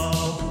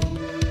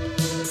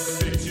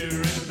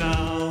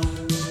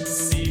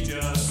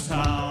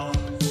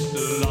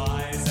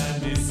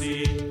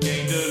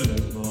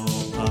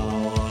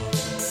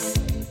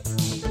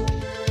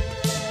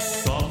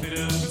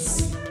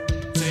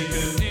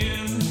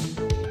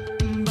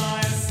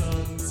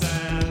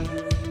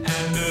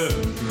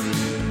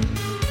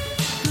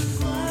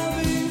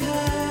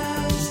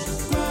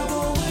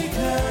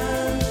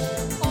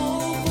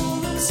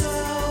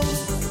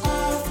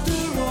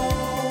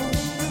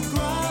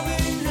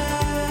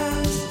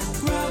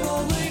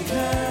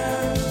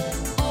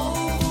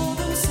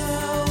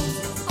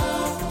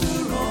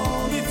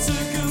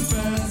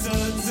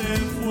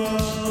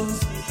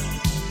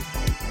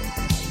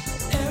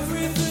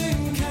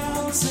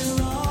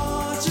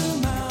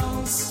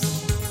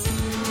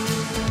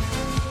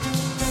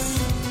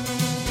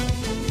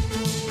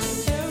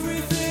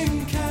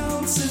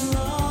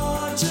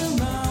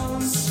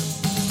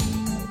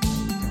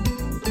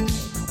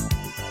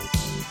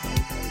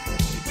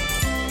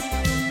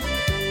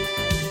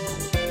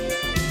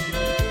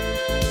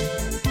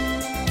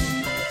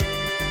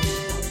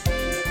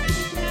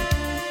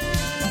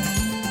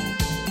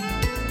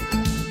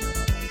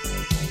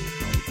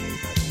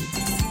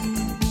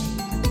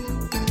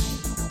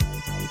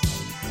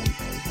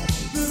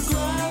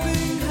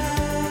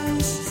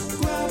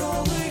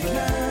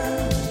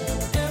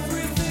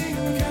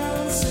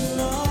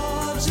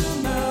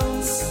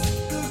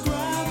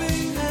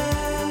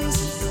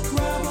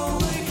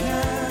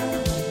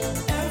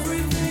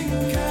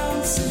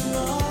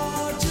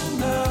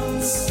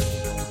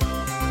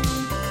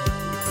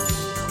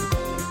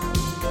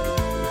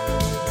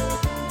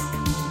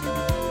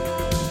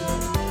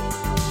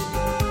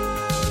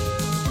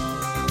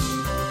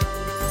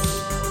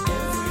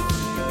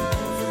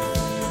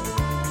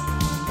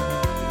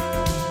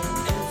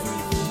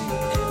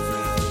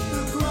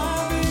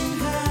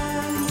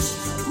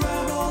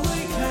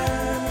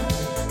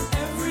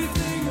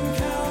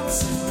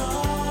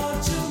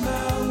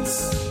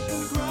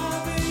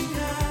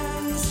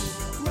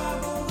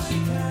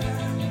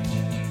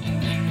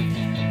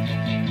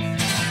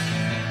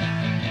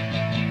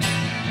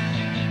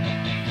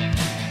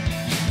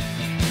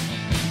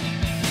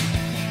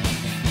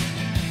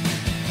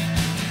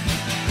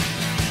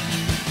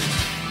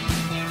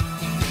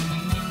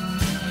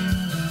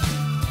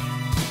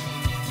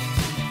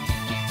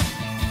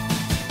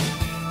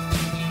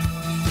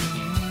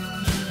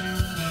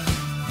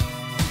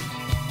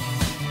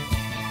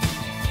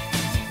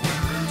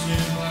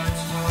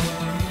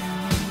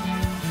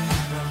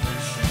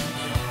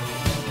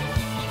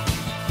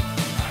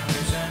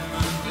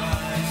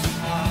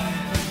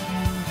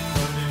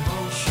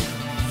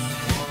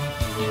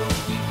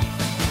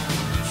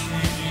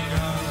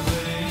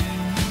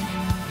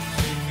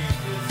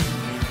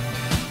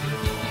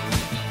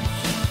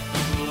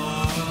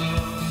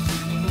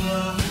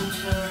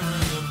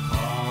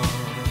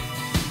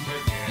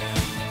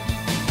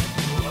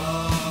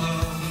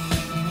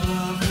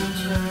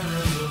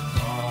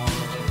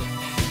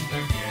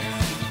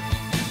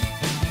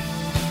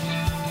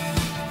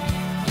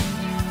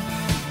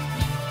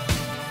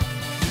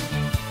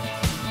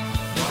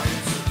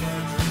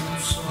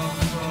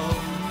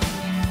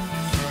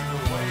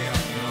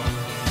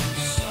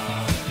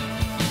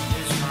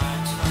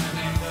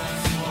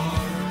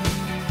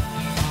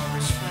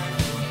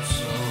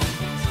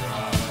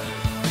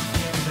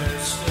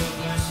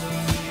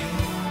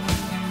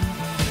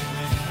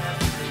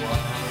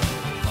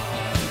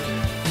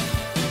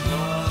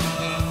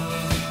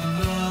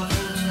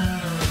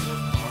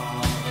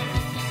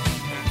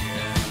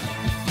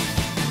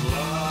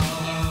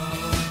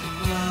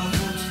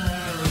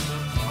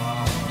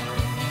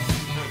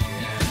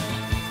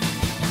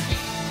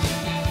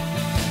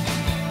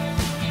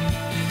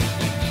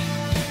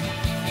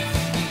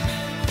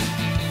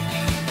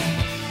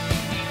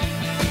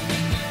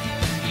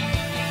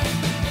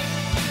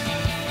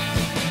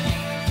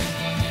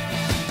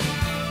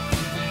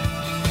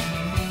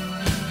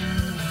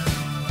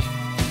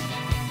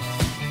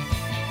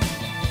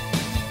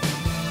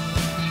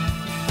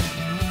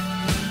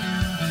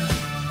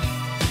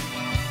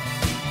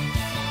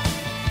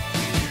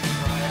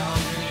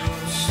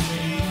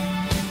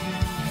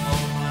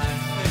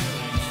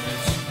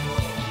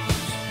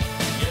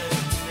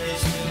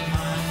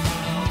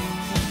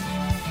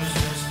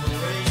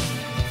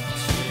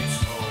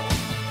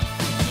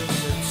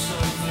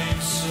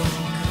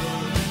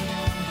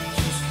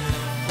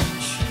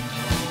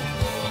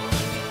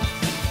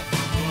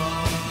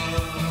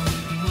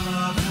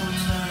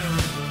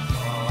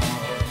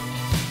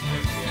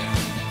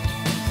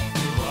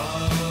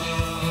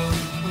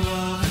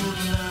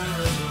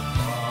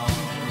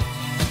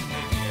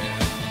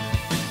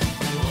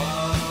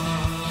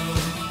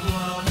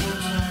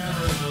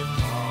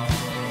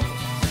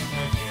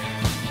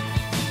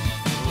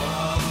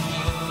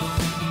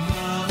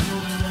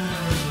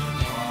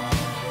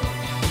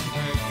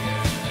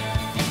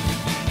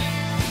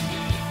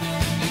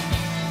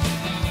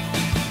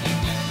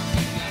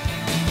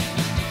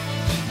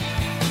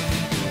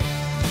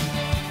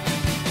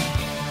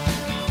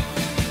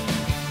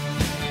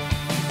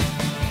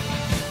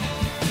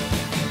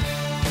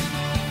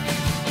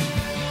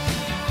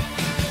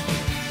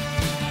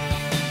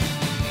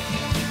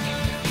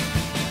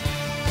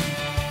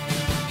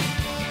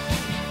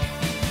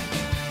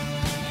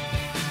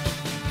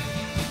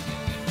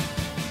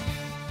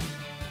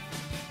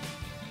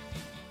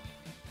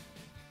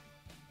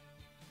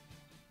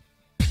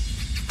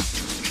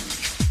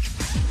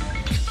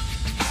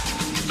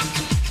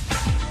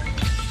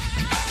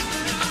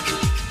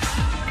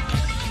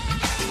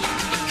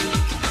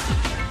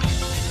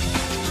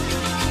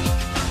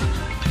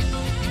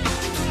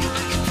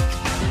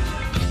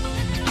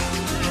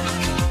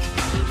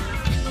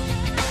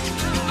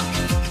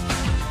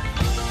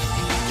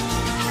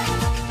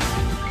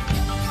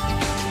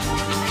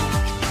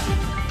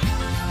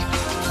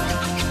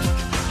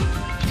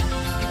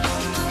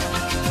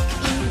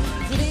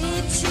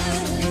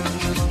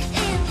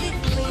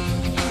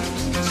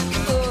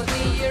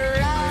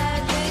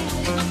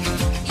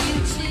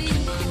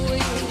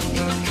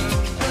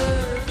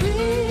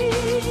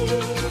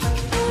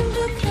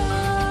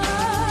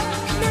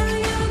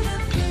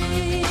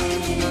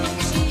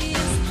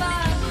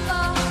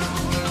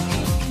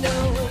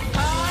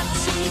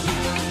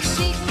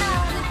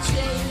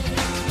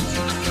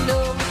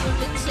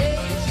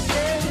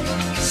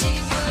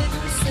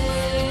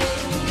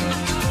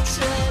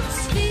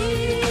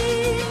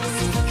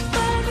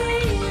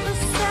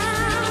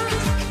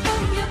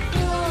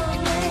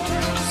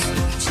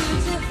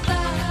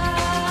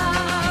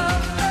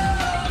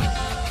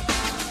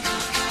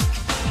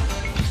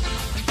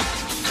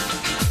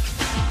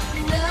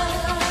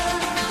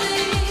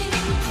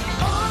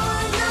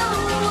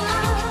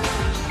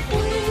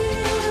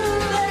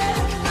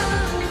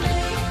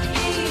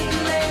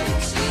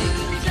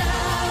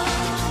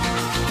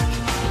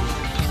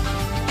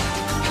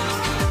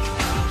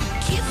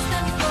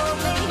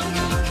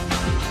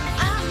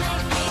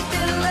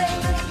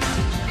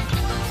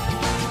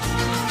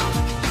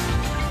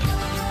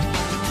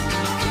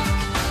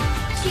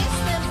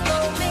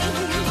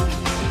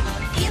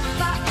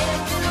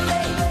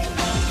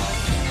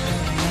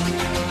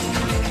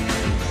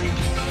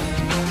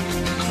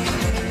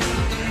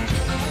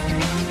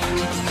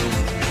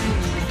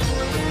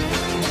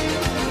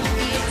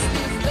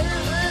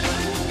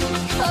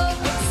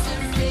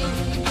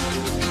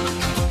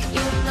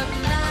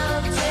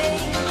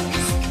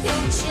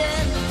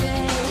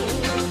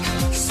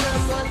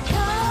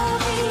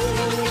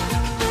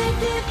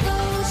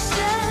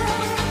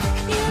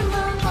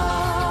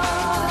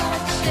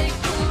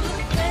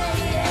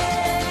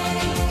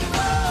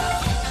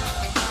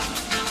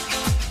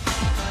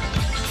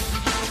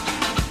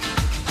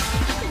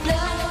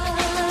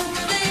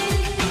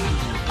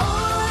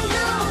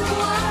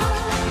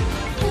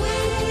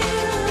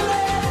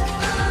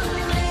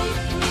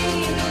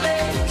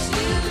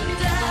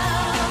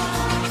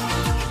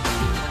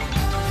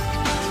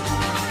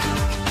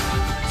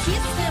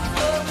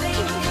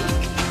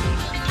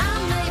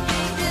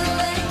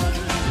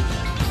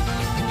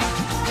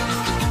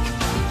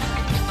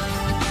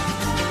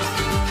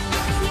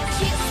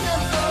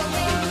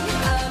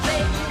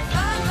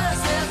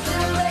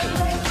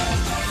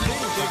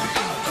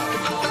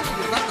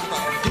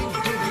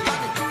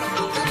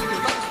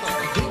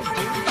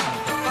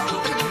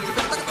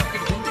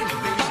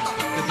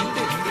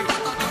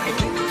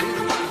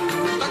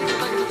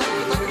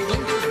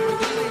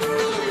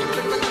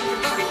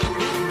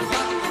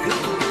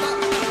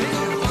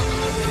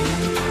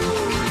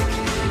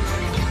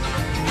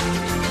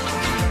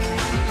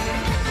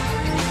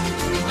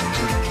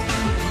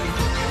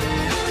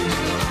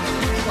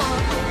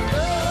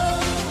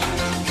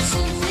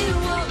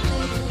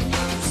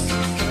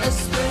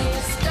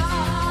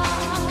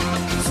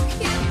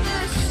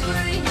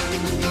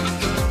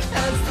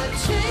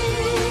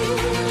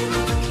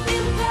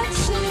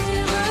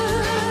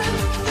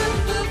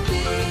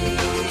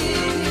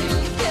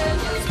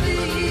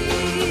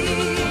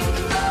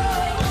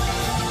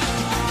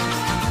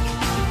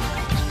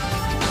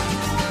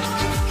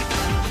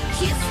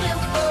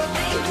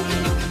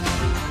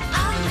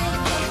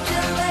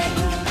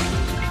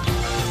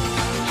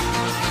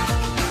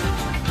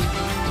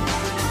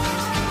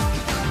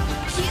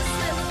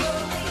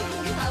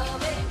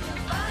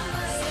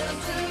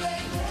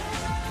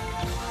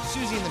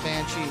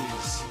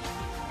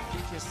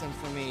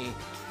 for me,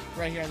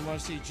 right here on the Motor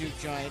City Juke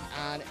Joint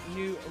on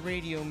New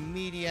Radio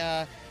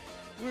Media.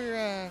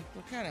 We're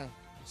kind of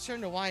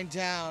starting to wind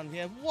down. We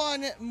have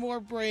one more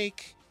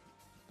break,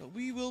 but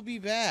we will be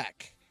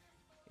back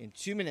in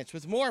 2 minutes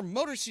with more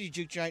Motor City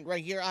Juke Joint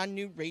right here on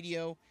New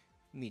Radio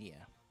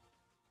Media.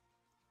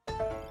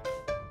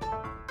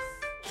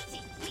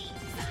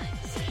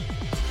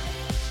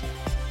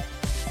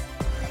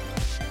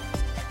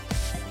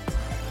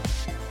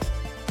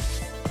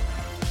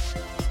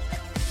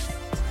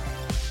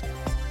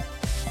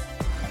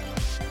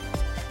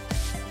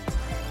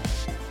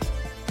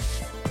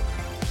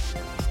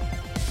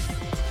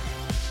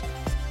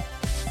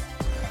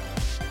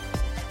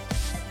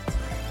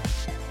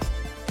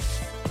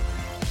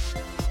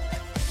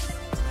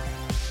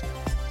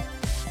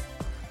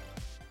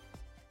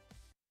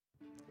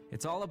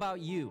 It's all about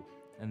you,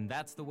 and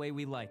that's the way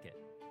we like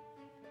it.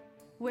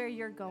 Where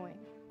you're going.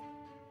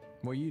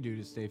 What you do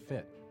to stay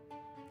fit.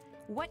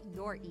 What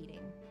you're eating.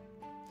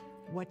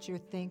 What you're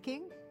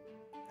thinking.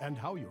 And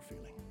how you're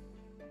feeling.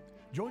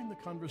 Join the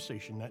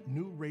conversation at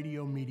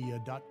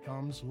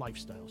newradiomedia.com's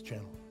Lifestyles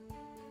channel.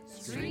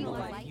 Stream the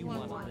life you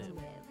want to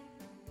live.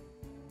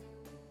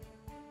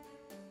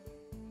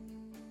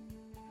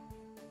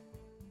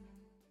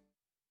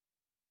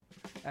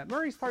 At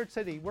Murray's Part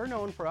City, we're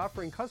known for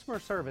offering customer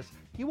service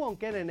you won't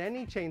get in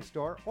any chain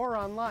store or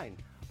online.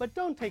 But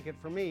don't take it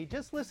from me,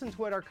 just listen to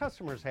what our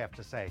customers have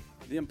to say.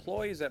 The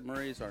employees at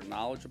Murray's are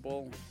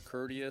knowledgeable,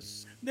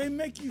 courteous. They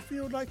make you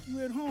feel like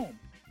you're at home.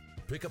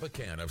 Pick up a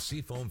can of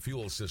Seafoam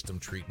Fuel System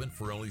treatment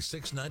for only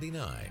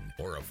 $6.99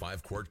 or a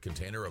 5-quart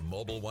container of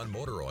Mobil 1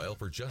 motor oil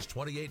for just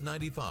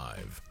 $28.95.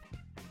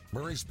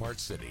 Murray's Part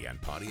City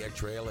and Pontiac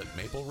Trail at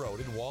Maple Road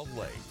in Walled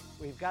Lake.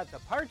 We've got the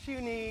parts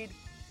you need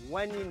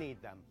when you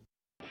need them.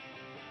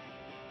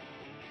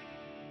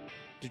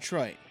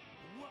 Detroit.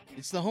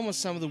 It's the home of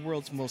some of the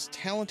world's most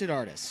talented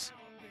artists.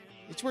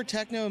 It's where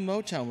techno and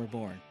Motown were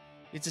born.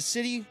 It's a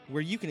city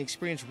where you can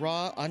experience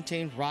raw,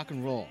 untamed rock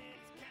and roll.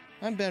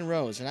 I'm Ben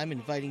Rose, and I'm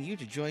inviting you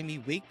to join me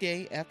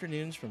weekday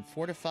afternoons from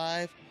 4 to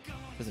 5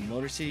 for the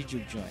Motor City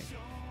Juke Joint.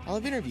 I'll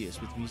have interviews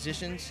with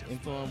musicians,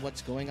 info on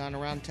what's going on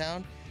around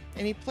town,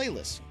 and a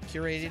playlist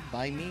curated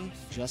by me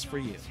just for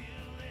you.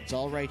 It's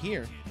all right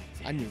here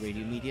on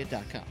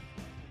newradiomedia.com.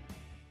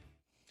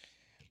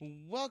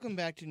 Welcome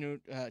back to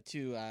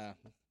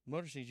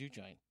Motor City Juke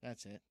Joint.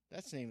 That's it.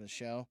 That's the name of the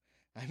show.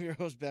 I'm your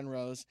host, Ben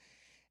Rose.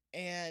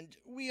 And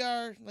we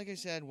are, like I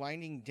said,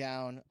 winding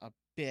down a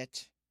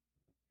bit.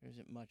 There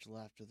isn't much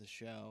left of the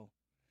show.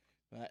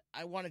 But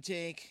I want to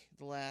take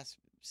the last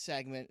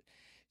segment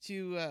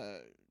to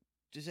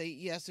say,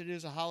 yes, it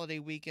is a holiday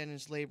weekend.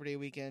 It's Labor Day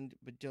weekend.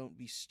 But don't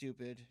be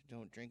stupid.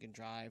 Don't drink and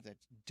drive.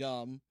 That's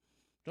dumb.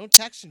 Don't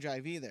text and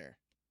drive either.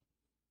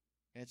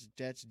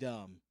 That's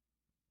dumb.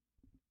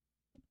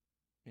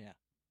 Yeah.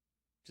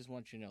 Just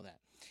want you to know that.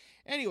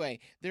 Anyway,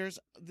 there's,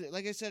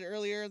 like I said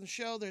earlier in the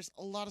show, there's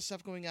a lot of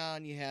stuff going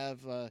on. You have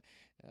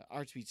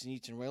Arts Beats and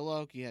Eats in Royal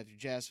Oak. You have your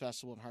Jazz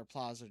Festival in Hart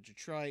Plaza,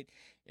 Detroit.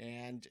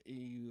 And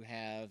you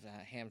have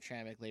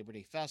Hamtramck Labor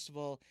Day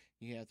Festival.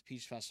 You have the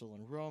Peach Festival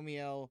in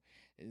Romeo.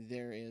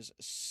 There is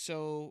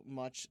so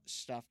much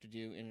stuff to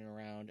do in and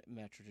around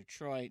Metro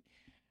Detroit.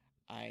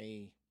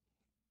 I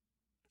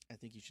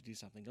think you should do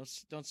something.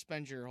 Don't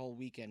spend your whole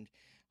weekend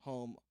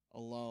home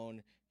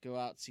alone. Go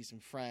out, see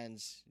some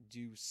friends,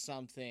 do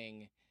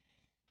something.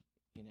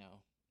 You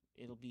know,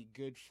 it'll be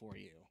good for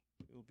you.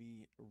 It'll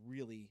be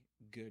really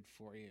good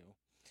for you.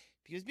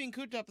 Because being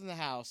cooped up in the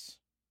house,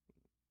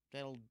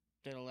 that'll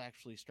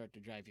actually start to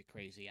drive you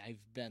crazy. I've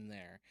been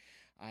there.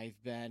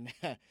 I've been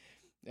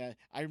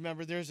I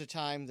remember there was a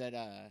time that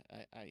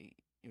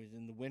it was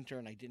in the winter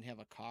and I didn't have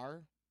a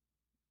car.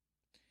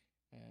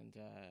 And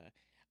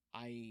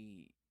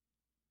I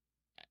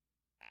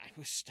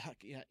was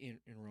stuck in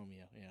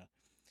Romeo, yeah.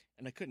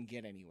 And I couldn't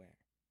get anywhere.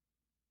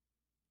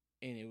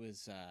 And it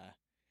was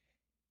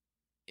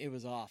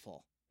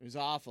awful. It was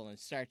awful, and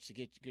it starts to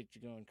get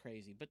you going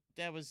crazy. But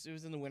it was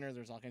in the winter.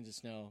 There was all kinds of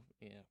snow.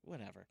 Yeah,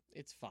 whatever.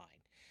 It's fine.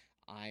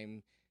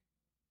 I'm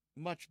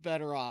much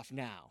better off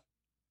now,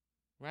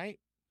 right?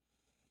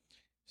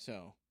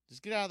 So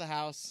just get out of the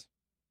house.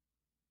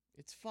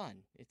 It's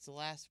fun. It's the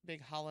last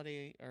big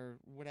holiday or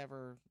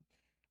whatever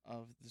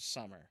of the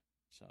summer.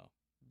 So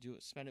do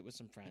it. Spend it with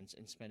some friends,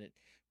 and spend it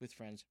with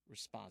friends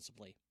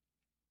responsibly.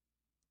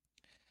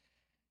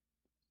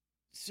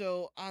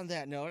 So on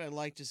that note, I'd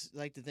like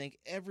to thank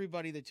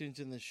everybody that tunes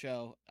in the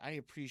show. I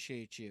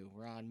appreciate you.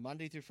 We're on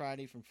Monday through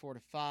Friday from 4 to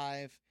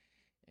 5,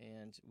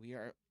 and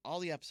all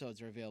the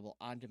episodes are available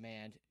on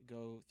demand.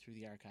 Go through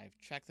the archive,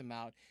 check them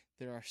out.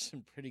 There are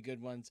some pretty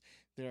good ones.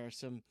 There are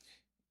some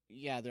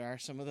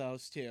of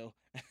those too.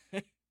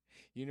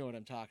 You know what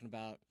I'm talking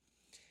about.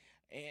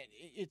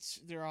 And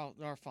they're all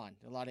fun.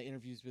 A lot of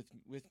interviews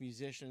with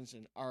musicians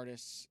and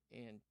artists,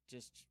 and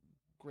just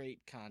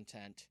great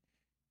content.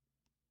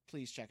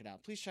 Please check it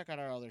out. Please check out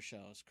our other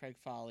shows. Craig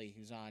Foley,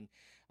 who's on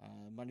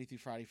Monday through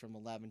Friday from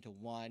 11 to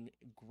 1.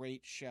 Great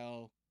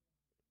show.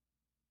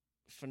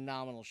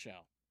 Phenomenal show.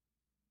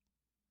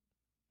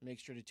 Make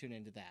sure to tune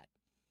into that.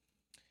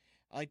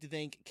 I'd like to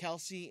thank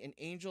Kelsey and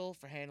Angel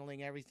for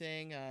handling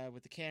everything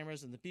with the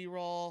cameras and the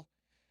B-roll.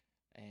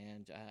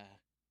 And,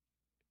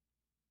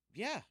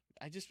 yeah,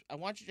 I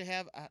want you to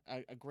have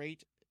a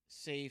great,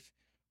 safe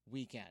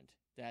weekend.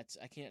 I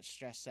can't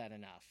stress that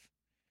enough.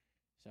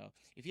 So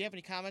if you have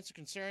any comments or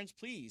concerns,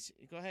 please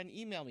go ahead and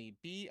email me,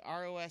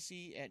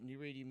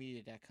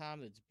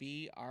 brose@newradiomedia.com. That's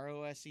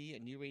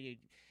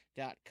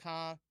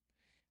brose@newradio.com.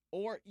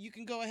 Or you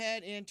can go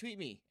ahead and tweet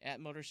me at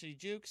Motor City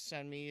Juke.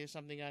 Send me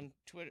something on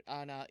Twitter,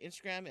 on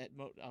Instagram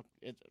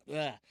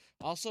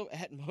also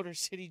at Motor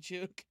City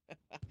Juke.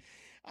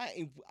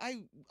 I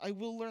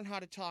will learn how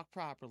to talk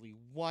properly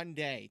one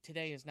day.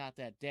 Today is not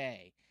that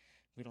day.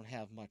 We don't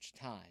have much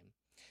time.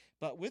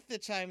 But with the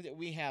time that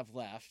we have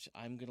left,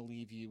 I'm going to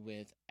leave you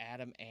with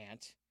Adam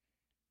Ant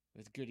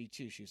with Goody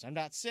Two-Shoes. I'm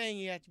not saying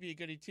you have to be a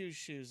Goody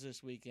Two-Shoes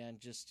this weekend.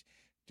 Just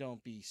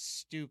don't be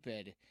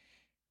stupid.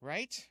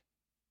 Right?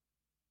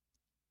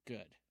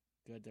 Good.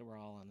 Good that we're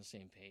all on the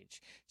same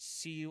page.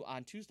 See you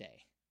on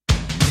Tuesday.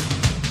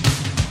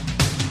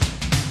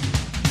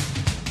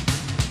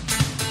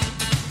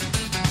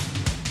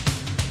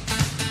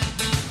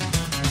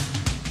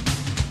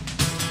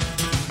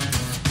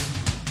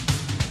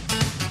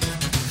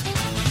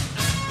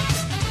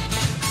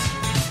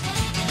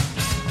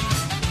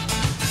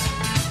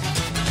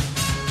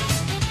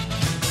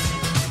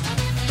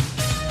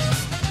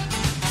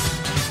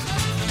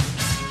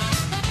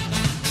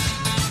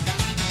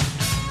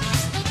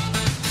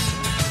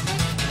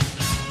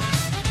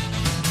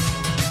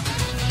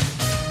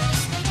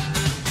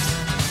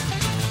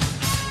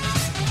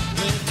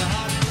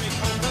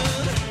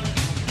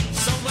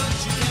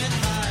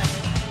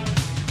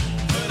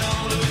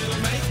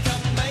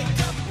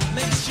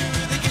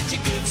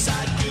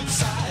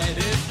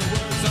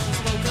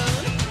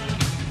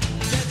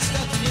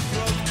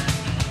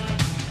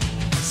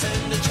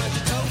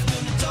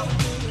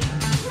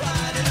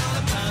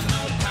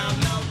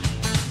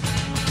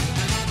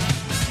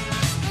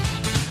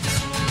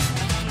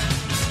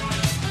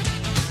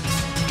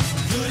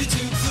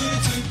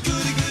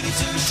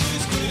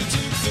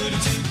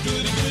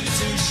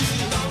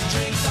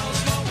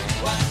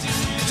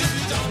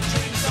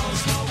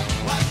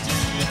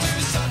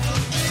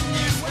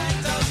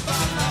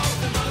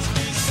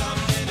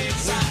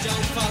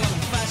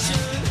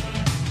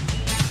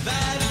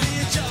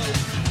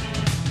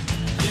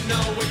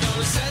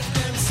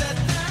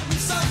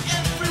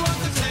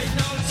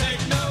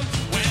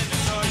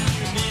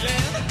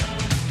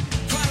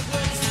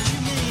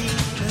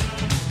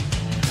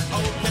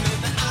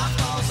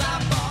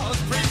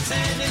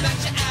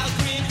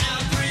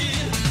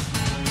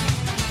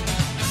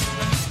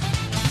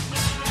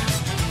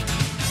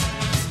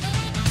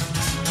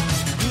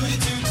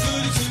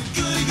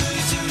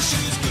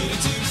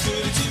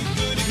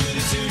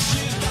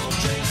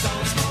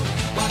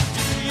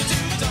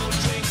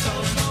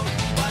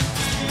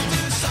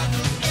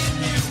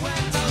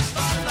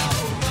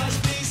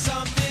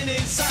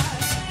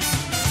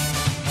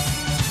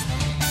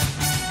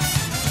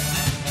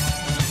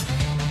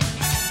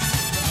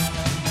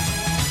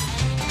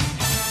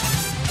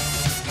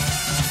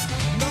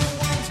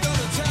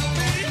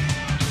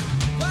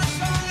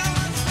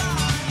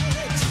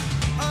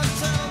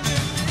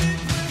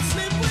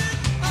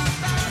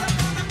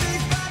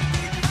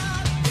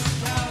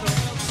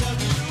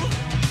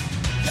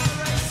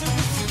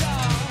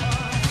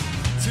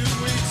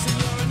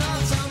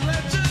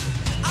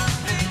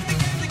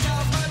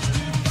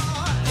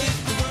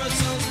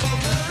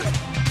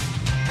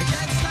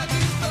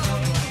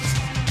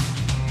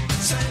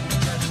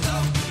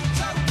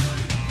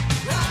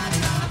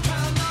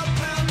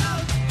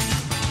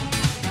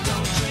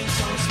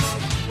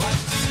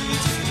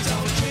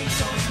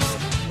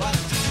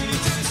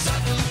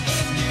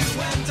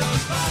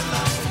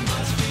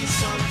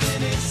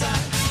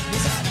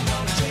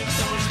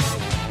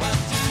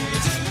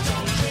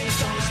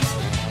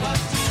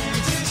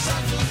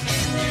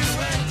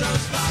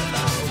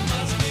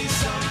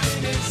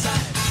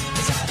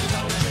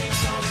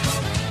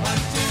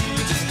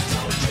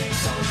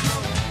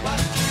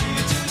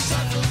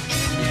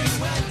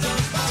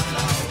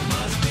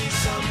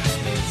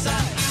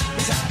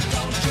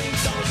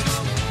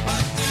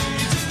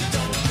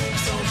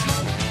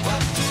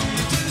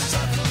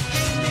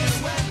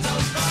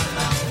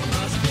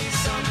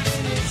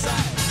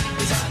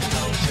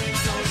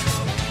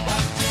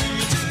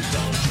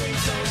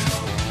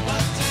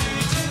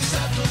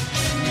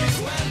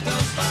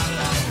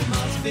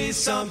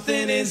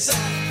 Something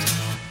inside.